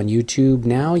both on YouTube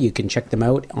now. You can check them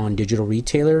out on digital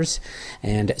retailers,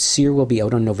 and Sear will be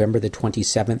out on November the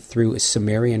 27th through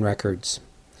Sumerian Records.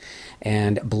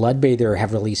 And Bloodbather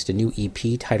have released a new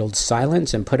EP titled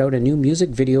Silence and put out a new music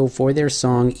video for their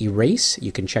song Erase.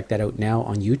 You can check that out now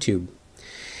on YouTube.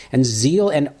 And Zeal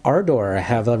and Ardor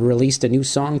have released a new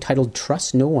song titled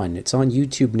Trust No One. It's on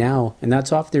YouTube now, and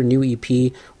that's off their new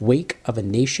EP, Wake of a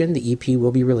Nation. The EP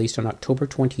will be released on October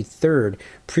 23rd.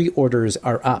 Pre-orders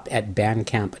are up at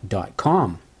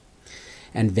bandcamp.com.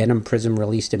 And Venom Prism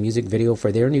released a music video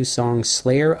for their new song,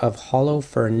 Slayer of Hollow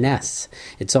Furnace.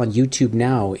 It's on YouTube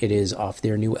now. It is off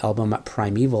their new album,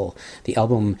 Primeval. The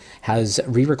album has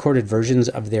re-recorded versions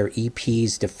of their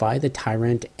EPs, Defy the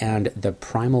Tyrant and The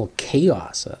Primal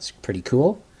Chaos. That's pretty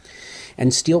cool.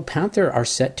 And Steel Panther are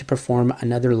set to perform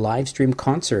another live stream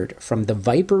concert from the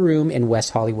Viper Room in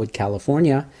West Hollywood,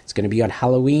 California. It's going to be on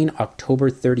Halloween, October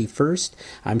 31st.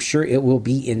 I'm sure it will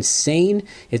be insane.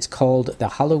 It's called the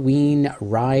Halloween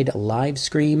Ride Live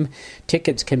Stream.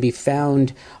 Tickets can be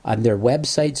found on their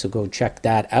website, so go check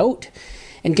that out.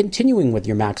 And continuing with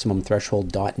your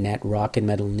MaximumThreshold.net rock and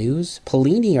metal news,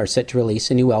 Polini are set to release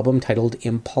a new album titled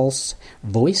Impulse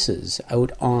Voices,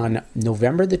 out on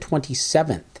November the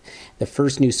 27th. The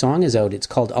first new song is out. It's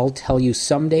called I'll Tell You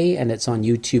Someday, and it's on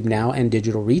YouTube now and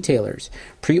digital retailers.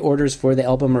 Pre-orders for the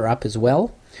album are up as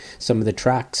well. Some of the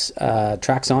tracks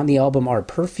on the album are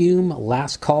Perfume,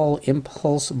 Last Call,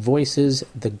 Impulse Voices,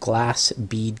 The Glass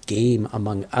Bead Game,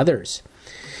 among others.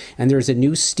 And there's a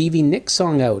new Stevie Nicks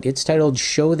song out. It's titled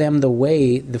Show Them the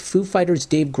Way. The Foo Fighters'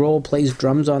 Dave Grohl plays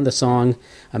drums on the song.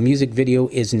 A music video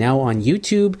is now on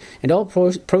YouTube, and all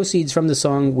proceeds from the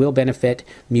song will benefit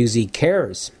Music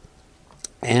Cares.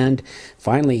 And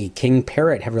finally, King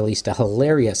Parrot have released a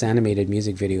hilarious animated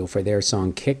music video for their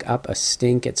song Kick Up a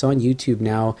Stink. It's on YouTube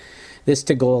now. This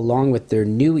to go along with their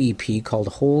new EP called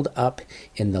Hold Up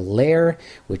in the Lair,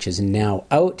 which is now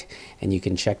out, and you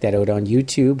can check that out on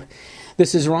YouTube.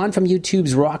 This is Ron from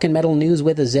YouTube's Rock and Metal News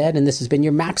with a Z, and this has been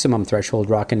your Maximum Threshold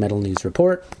Rock and Metal News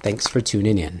Report. Thanks for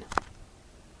tuning in.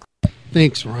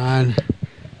 Thanks, Ron.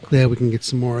 Glad we can get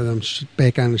some more of them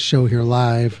back on the show here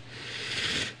live.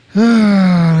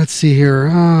 Let's see here.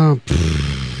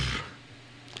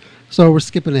 So we're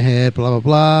skipping ahead, blah, blah,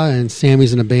 blah, and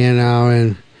Sammy's in a band now,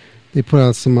 and they put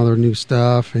out some other new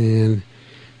stuff, and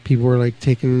people were like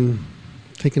taking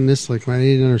this like I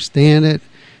didn't understand it.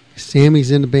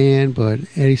 Sammy's in the band, but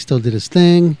Eddie still did his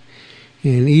thing,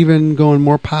 and even going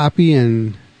more poppy,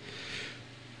 and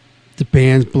the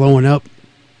band's blowing up.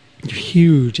 They're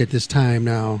huge at this time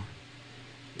now.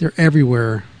 They're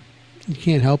everywhere. You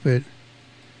can't help it.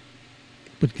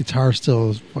 But guitar still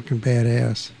is fucking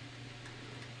badass.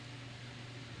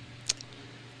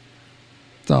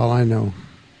 That's all I know.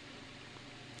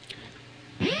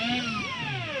 Yeah.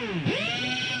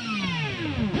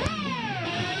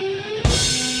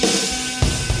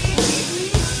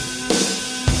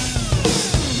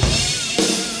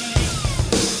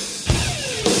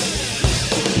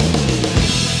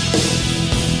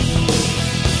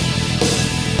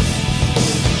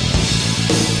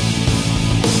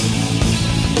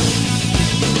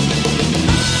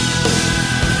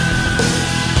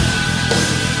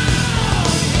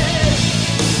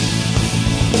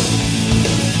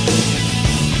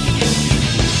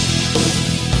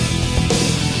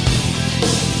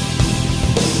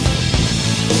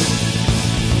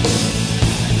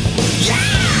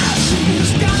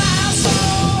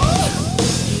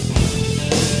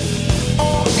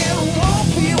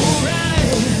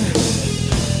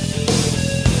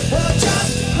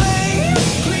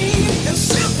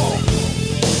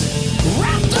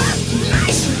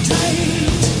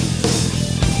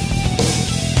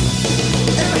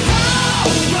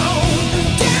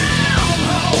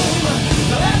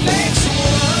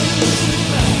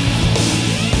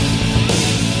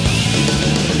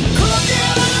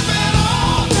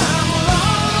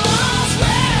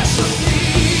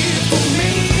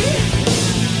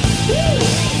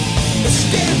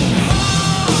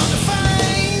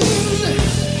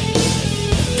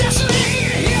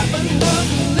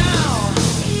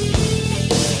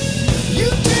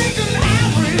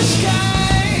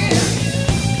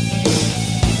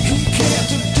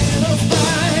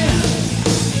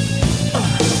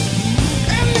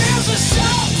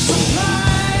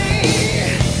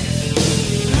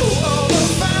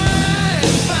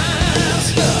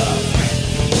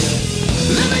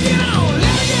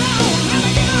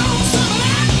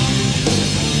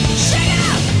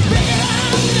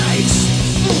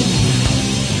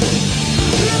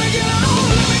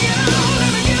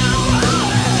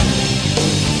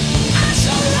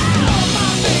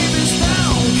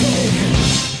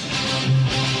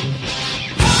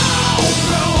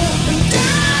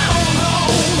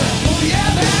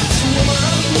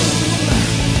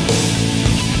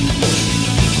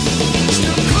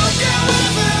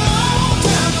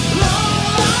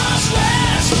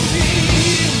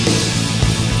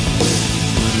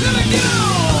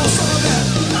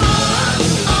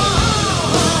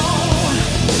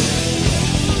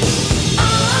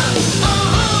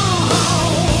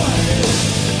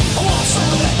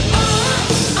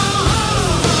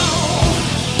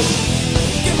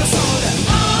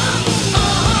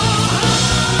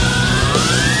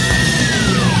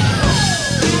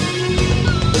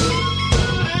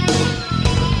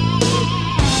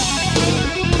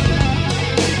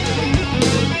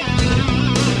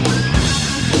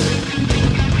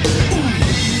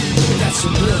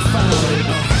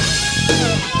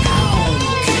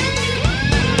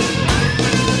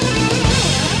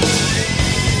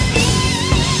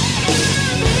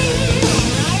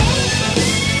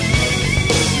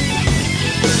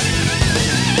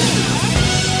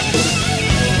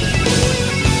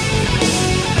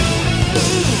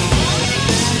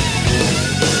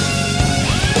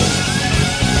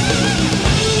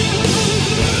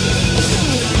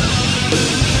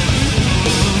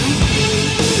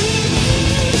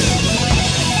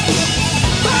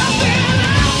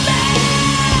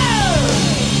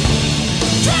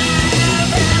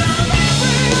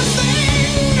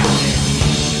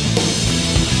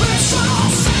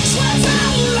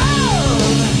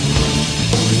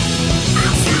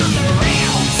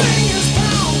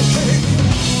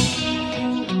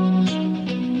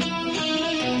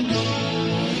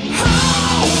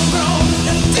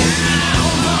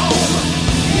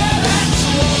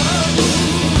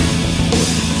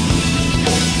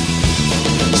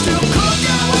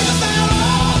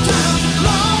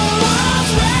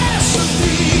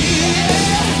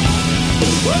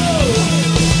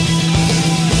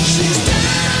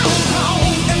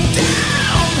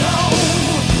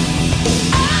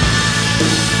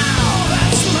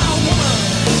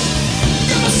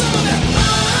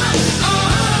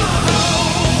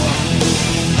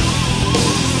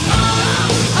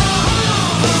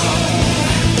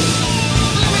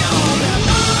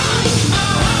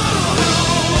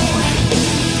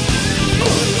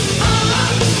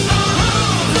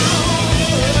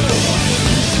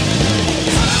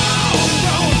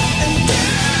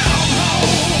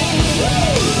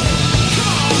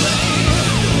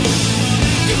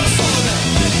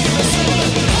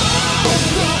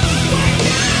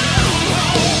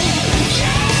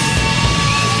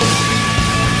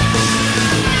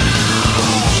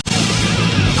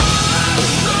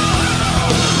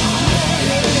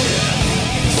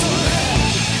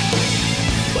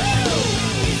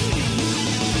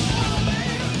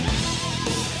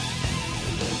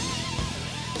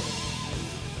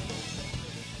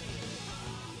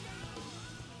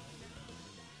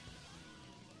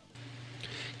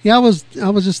 Yeah, I was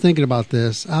just thinking about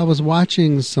this. I was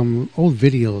watching some old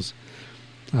videos.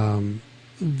 Of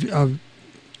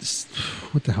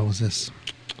what the hell was this?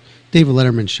 David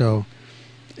Letterman show.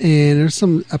 And there's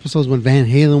some episodes when Van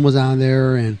Halen was on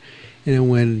there, and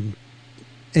when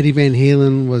Eddie Van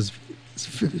Halen was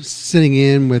sitting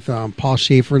in with Paul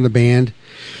Schaefer in the band,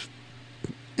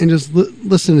 and just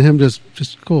listen to him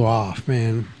just go off,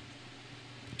 man.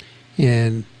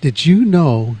 And did you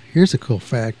know? Here's a cool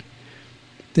fact: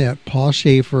 that Paul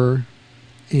Schaefer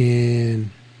and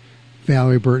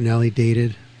Valerie Bertinelli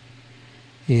dated,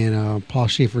 and Paul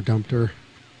Schaefer dumped her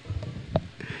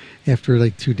after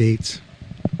like 2 dates.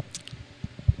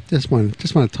 Just want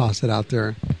to toss it out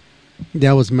there.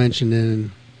 That was mentioned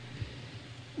in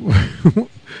on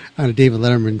a David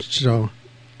Letterman show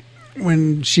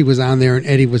when she was on there and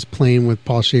Eddie was playing with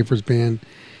Paul Schaefer's band,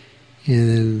 and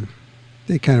then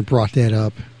they kind of brought that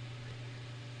up,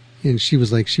 and she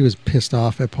was pissed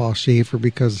off at Paul Schaefer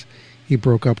because he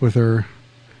broke up with her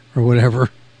or whatever,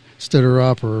 stood her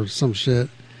up or some shit.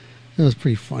 It was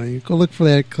pretty funny. Go look for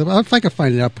that clip. If I can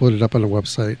find it, I'll put it up on the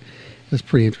website. It was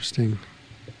pretty interesting.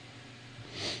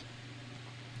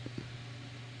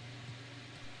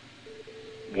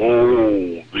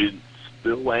 Whoa, Vince,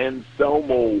 Bill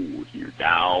Anselmo here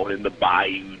down in the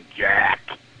Bayou Jack.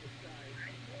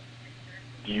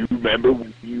 Do you remember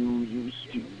when you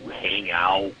used to hang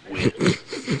out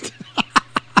with...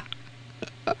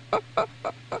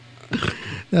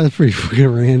 That was pretty fucking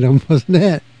random, wasn't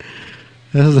it?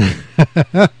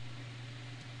 Hey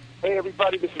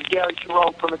everybody, this is Gary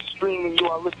Jerome from Extreme, and you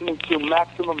are listening to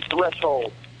Maximum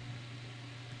Threshold.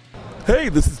 Hey,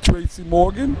 this is Tracy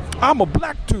Morgan. I'm a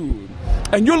black dude,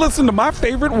 and you're listening to my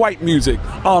favorite white music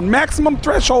on Maximum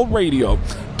Threshold Radio.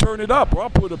 Turn it up, or I'll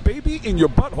put a baby in your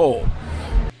butthole.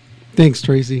 Thanks,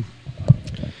 Tracy.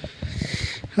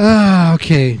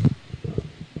 Okay.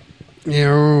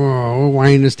 Yeah, we're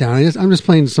winding this down. I'm just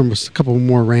playing a couple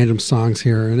more random songs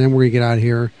here, and then we're going to get out of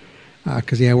here.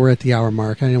 Because, we're at the hour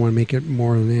mark. I didn't want to make it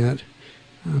more than that.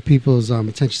 People's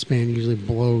attention span usually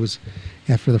blows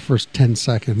after the first 10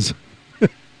 seconds.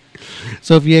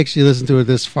 So if you actually listen to it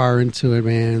this far into it,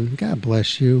 man, God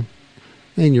bless you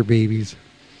and your babies.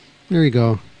 There you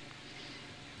go.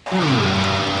 This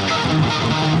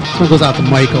one goes out to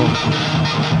Michael.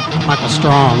 Michael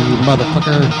Strong, you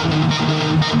motherfucker.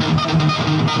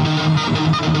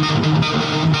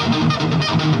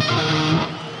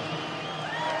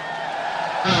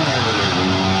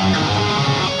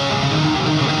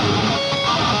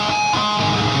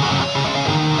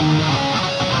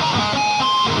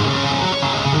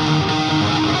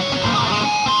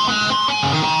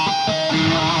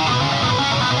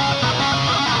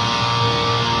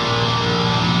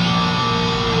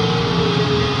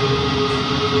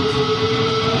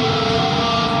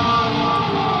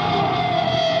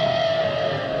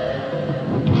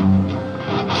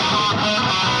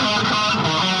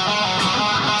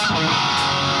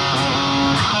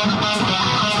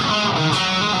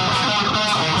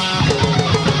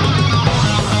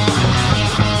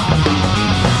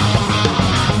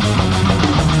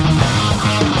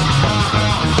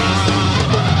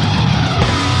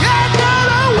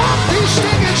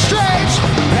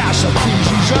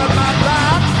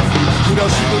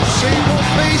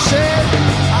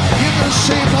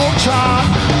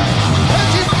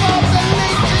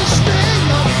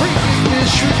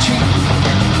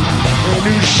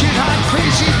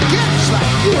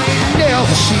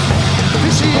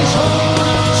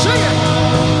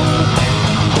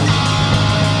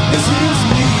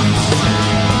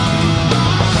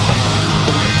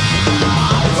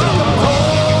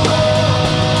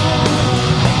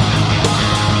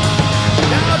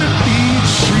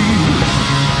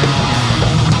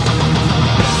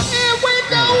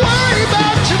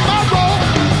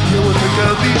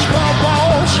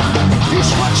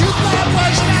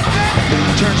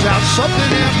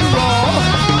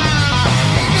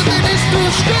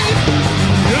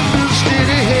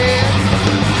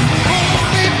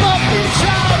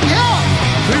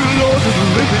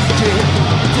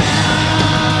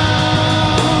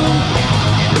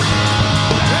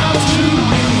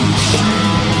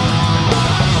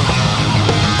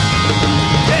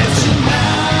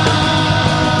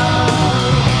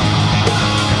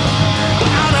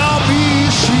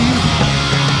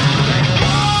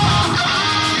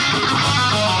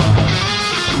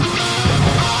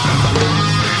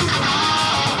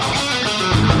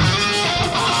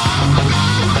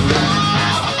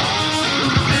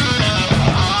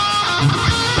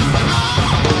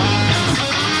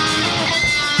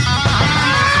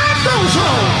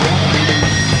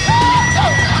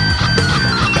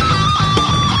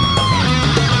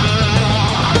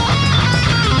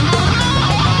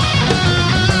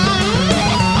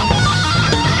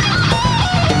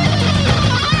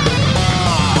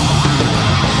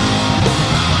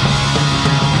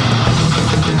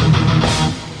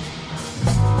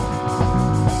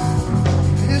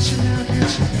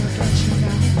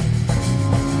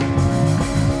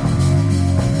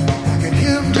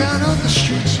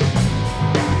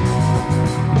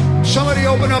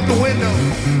 open up the window.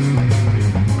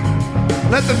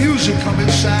 Let the music come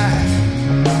inside.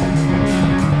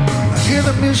 I hear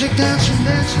the music dancing,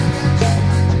 dancing, dancing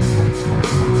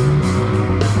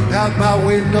out my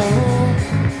window.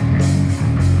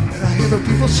 And I hear the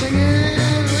people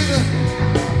singing with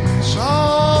a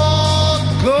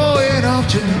song going off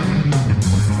tonight.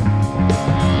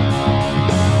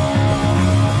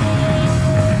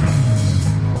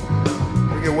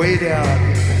 Bring it way down here.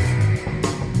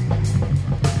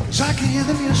 'Cause I can hear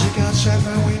the music outside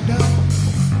my window.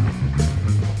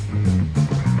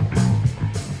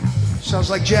 Sounds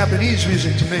like Japanese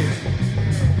music to me.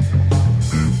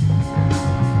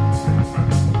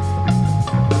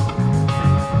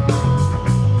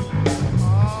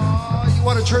 Oh, you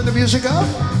want to turn the music up?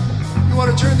 You want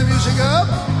to turn the music up?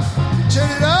 Turn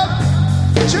it up?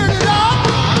 Turn it up?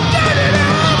 Turn it up!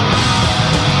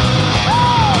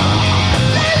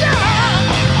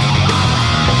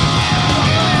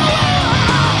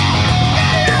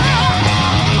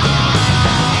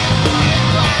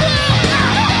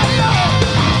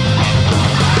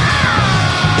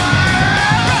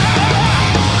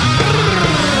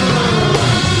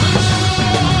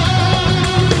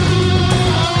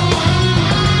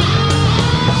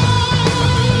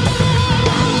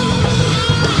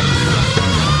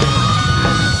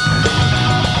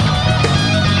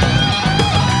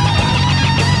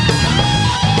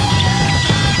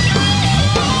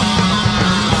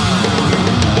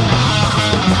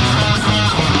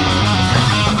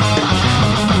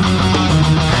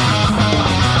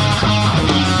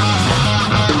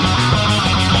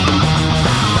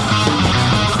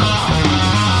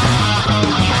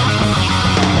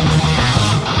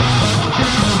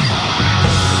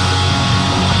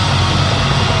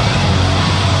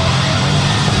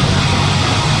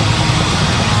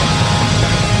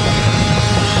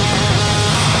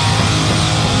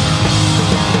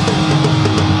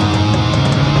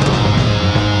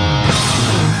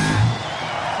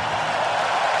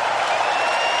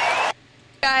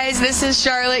 This is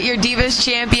Charlotte, your Divas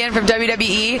champion from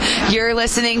WWE. You're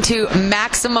listening to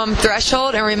Maximum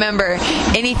Threshold, and remember,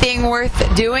 anything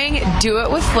worth doing, do it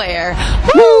with flair.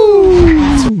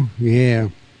 Woo! Yeah.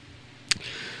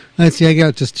 Let's see, I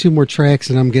got just 2 more tracks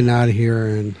and I'm getting out of here,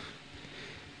 and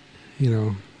you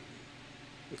know,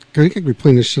 I could be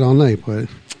playing this shit all night, but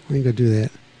I ain't gonna do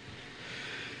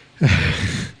that.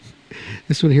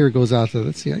 This one here goes out to,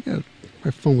 let's see,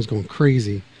 my phone was going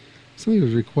crazy. Somebody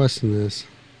was requesting this.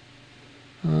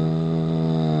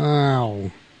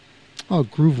 Oh,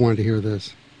 Groove wanted to hear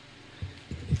this.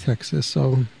 He texted this,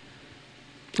 so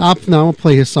I'll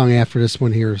play his song after this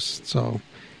one here. So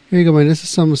here you go, man. This is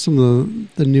some of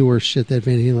the newer shit that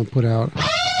Van Halen put out.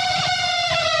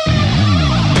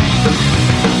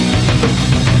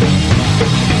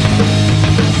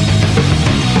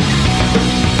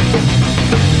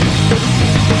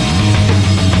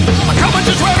 Coming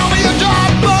just right over your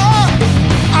job, boy.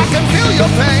 I can feel your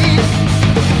pain.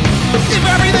 If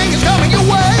everything is coming your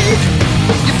way,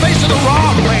 you're facing the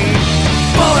wrong lane.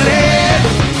 Bullet head,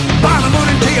 by the moon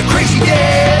until you're crazy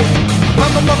dead.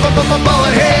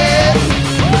 Bullet head,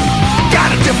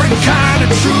 got a different kind of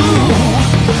truth.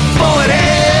 Bullet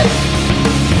head,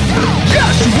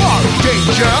 yes you are a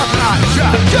danger. I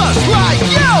shot just like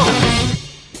you.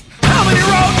 How many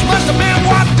roads must a man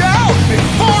walk down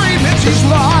before he admits he's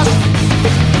lost?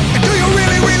 And do you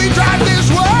really, really drive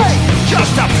this way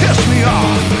just to piss me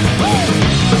off?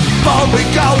 Boldly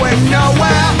going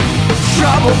nowhere,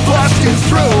 trouble busting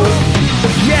through.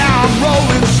 Yeah, I'm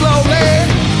rolling slowly,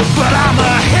 but I'm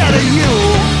ahead of you.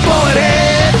 Bullet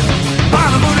head, by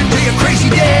the moon until you're crazy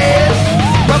dead.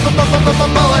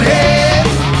 Bullet head,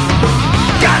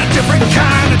 got a different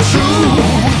kind of truth.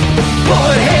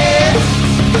 Bullet head,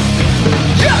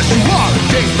 yes you are a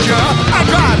danger. I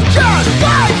drive just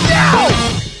like you.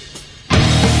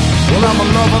 Well, I'm a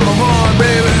love on the run,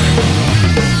 baby.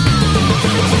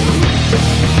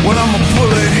 Well, I'm a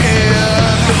bullet head.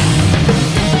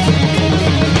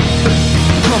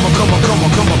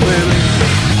 Come on, baby.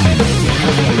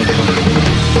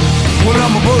 Well,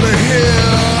 I'm a bullet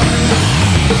head.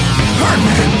 Hurt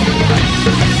me.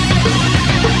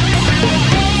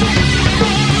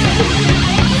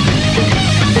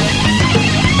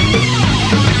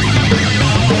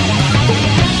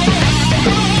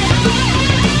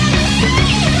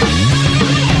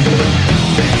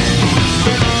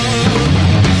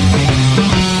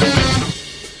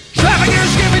 Traffic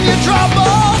is giving you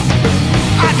trouble.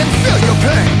 I can feel your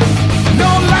pain. No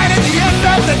light at the end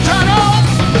of the tunnel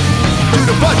due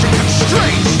to budget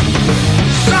constraints.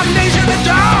 Some days you're the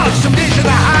dog, some days you're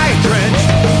the hydrant.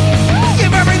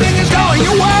 If everything is going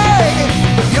your way,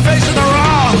 you're facing the wrong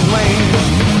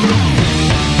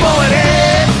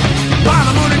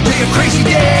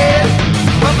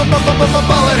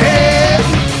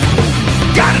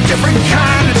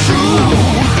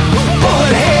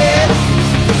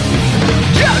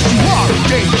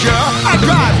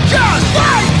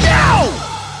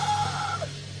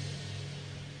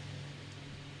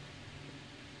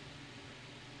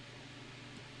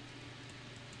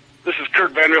This is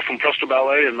Kurt Vanderbilt from Presto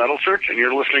Ballet and Metal Search, and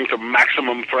you're listening to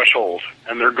Maximum Threshold,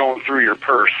 and they're going through your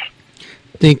purse.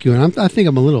 Thank you. And I think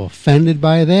I'm a little offended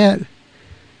by that.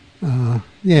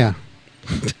 Yeah.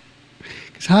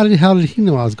 Because how did he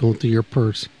know I was going through your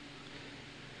purse?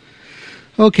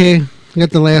 Okay, I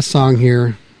got the last song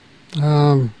here.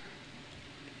 What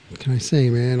can I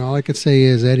say, man? All I can say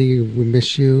is, Eddie, we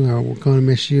miss you. We're going to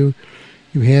miss you.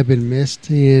 You have been missed.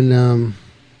 And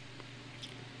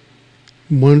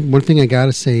one thing I got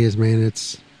to say is, man,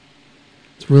 it's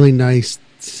really nice to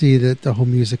see that the whole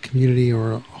music community,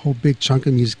 or a whole big chunk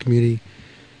of music community,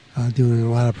 doing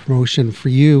a lot of promotion for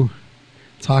you,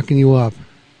 talking you up.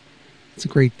 It's a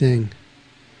great thing.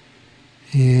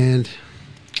 And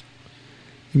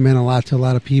you meant a lot to a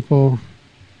lot of people.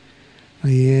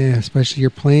 Yeah, especially you're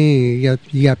playing.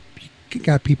 You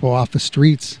got people off the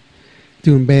streets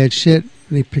doing bad shit,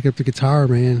 and they pick up the guitar,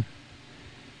 man.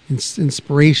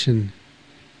 Inspiration.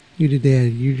 You did that.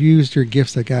 You used your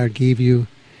gifts that God gave you.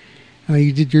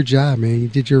 You did your job, man. You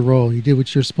did your role. You did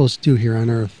what you're supposed to do here on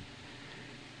Earth.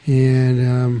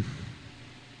 And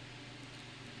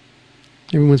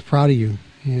everyone's proud of you,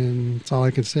 and that's all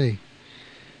I can say.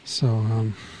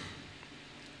 So,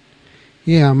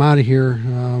 yeah, I'm out of here.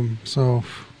 So,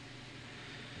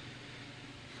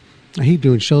 I hate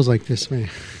doing shows like this, man.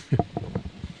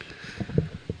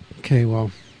 Okay,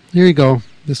 well, here you go.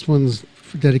 This one's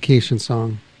for dedication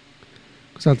song.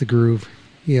 Goes out the groove.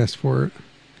 He asked for it.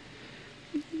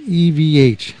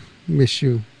 EVH, miss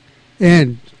you.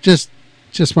 And just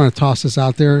want to toss this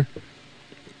out there.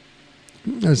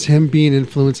 As him being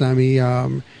influenced on me,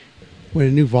 when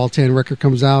a new Voltan record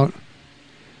comes out,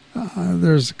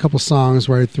 there's a couple songs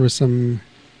where I threw some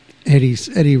Eddie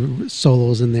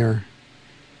solos in there.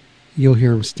 You'll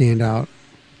hear him stand out.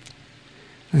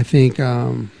 I think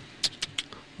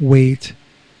Wait,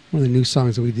 one of the new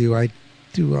songs that we do, I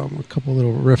do a couple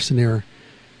little riffs in there,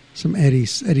 some Eddie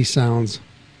sounds.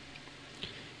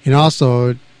 And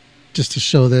also, just to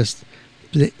show this,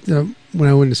 when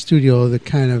I went in the studio, the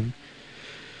kind of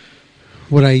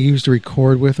what I used to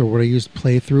record with, or what I used to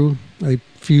play through, I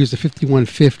fused the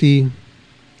 5150.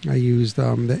 I used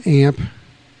the amp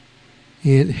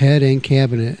and head and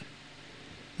cabinet.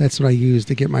 That's what I used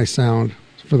to get my sound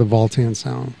for the Voltan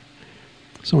sound.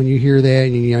 So when you hear that,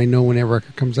 and I know when that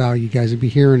record comes out, you guys will be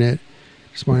hearing it.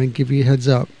 Just want to give you a heads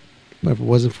up. But if it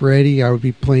wasn't for Eddie, I would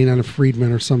be playing on a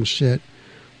Friedman or some shit,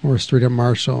 or a straight up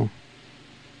Marshall.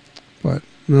 But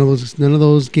none of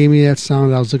those gave me that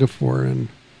sound I was looking for, and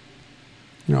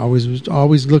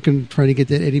always looking, trying to get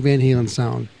that Eddie Van Halen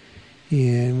sound.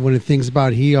 And one of the things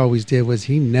about he always did was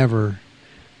he never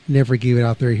gave it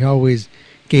out there. He always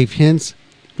gave hints,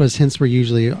 but his hints were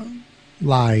usually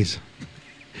lies.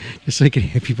 Just so he could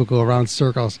have people go around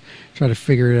circles, try to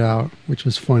figure it out, which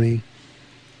was funny.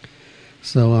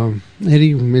 So,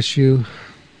 Eddie, we miss you.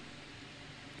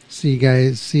 See you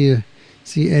guys. See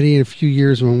Eddie in a few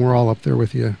years when we're all up there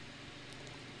with you.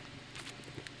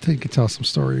 You can tell some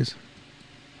stories.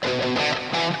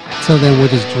 Tell them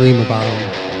what his dream about him.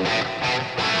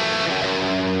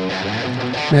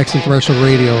 Maximum Threshold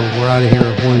Radio. We're out of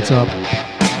here. Horns up.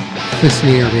 Fist in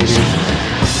the air, baby.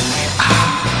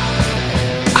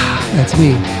 That's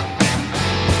me.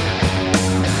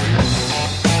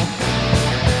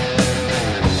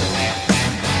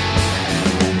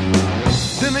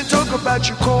 Then they talk about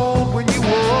you cold when you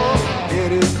were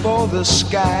headed for the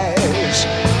skies.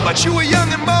 But you were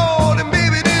young and bold, and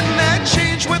baby, didn't that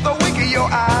change with a wink of your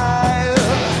eye?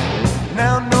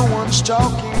 Now no one's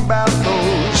talking about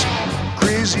those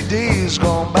crazy days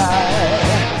gone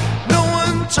by. No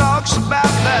one talks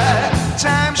about the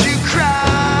times you cried.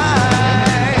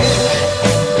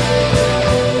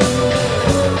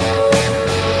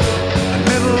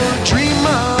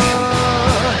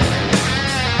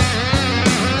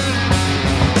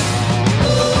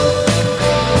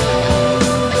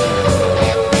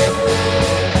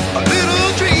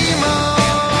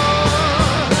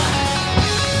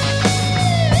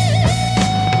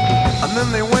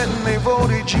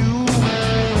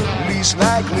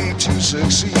 Likely to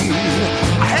succeed.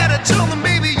 I had to tell them,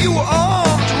 baby, you were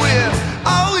armed with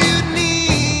all you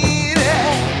need.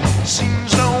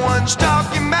 Seems no one's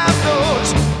talking about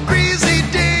those crazy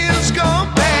days gone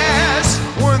past.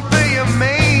 Weren't they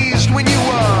amazed when you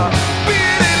were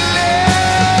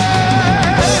pitiless?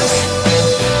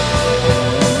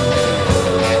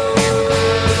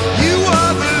 You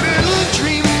are the little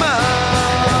dreamer.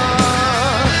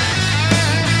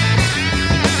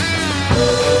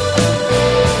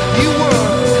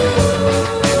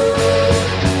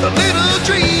 The little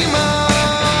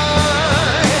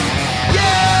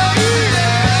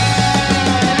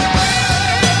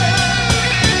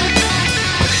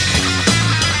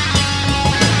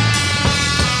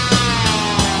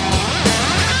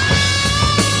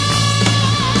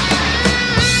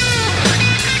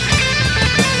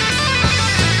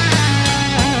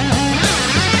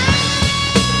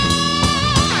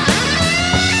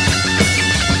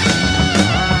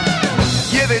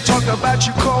about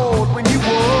you cold when you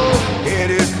were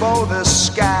headed for the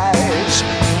skies.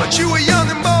 But you were young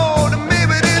and bold, and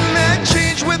maybe didn't that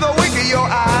change with a wink of your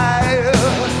eye?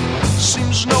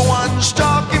 Seems no one's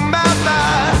talking about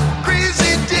my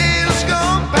crazy days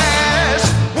gone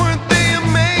past. Weren't they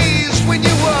amazed when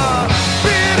you were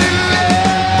pitiless?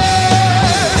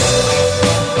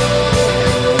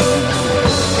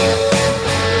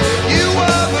 You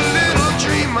were the little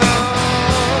dreamer.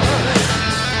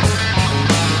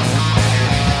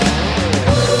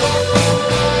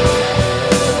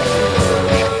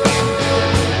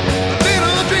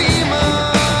 Little dreamer,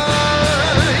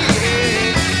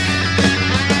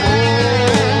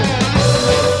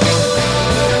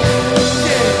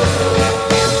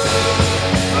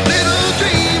 little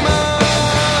dreamer.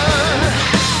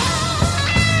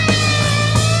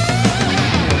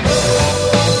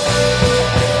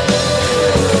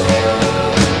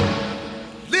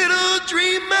 Little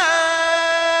dreamer.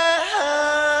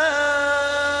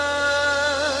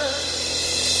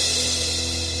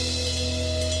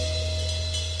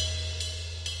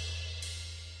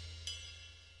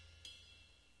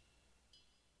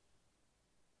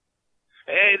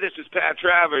 Hey, this is Pat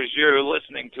Travers. You're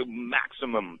listening to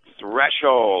Maximum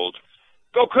Threshold.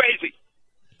 Go crazy.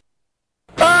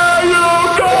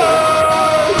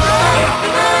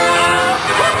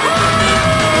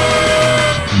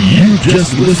 You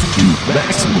just listened to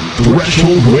Maximum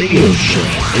Threshold Radio Show.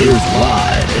 Airs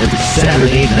live every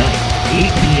Saturday night,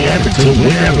 8 p.m. until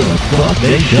whenever the fuck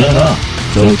they shut up.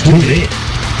 So tune in.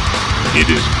 It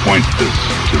is pointless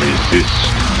to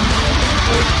resist.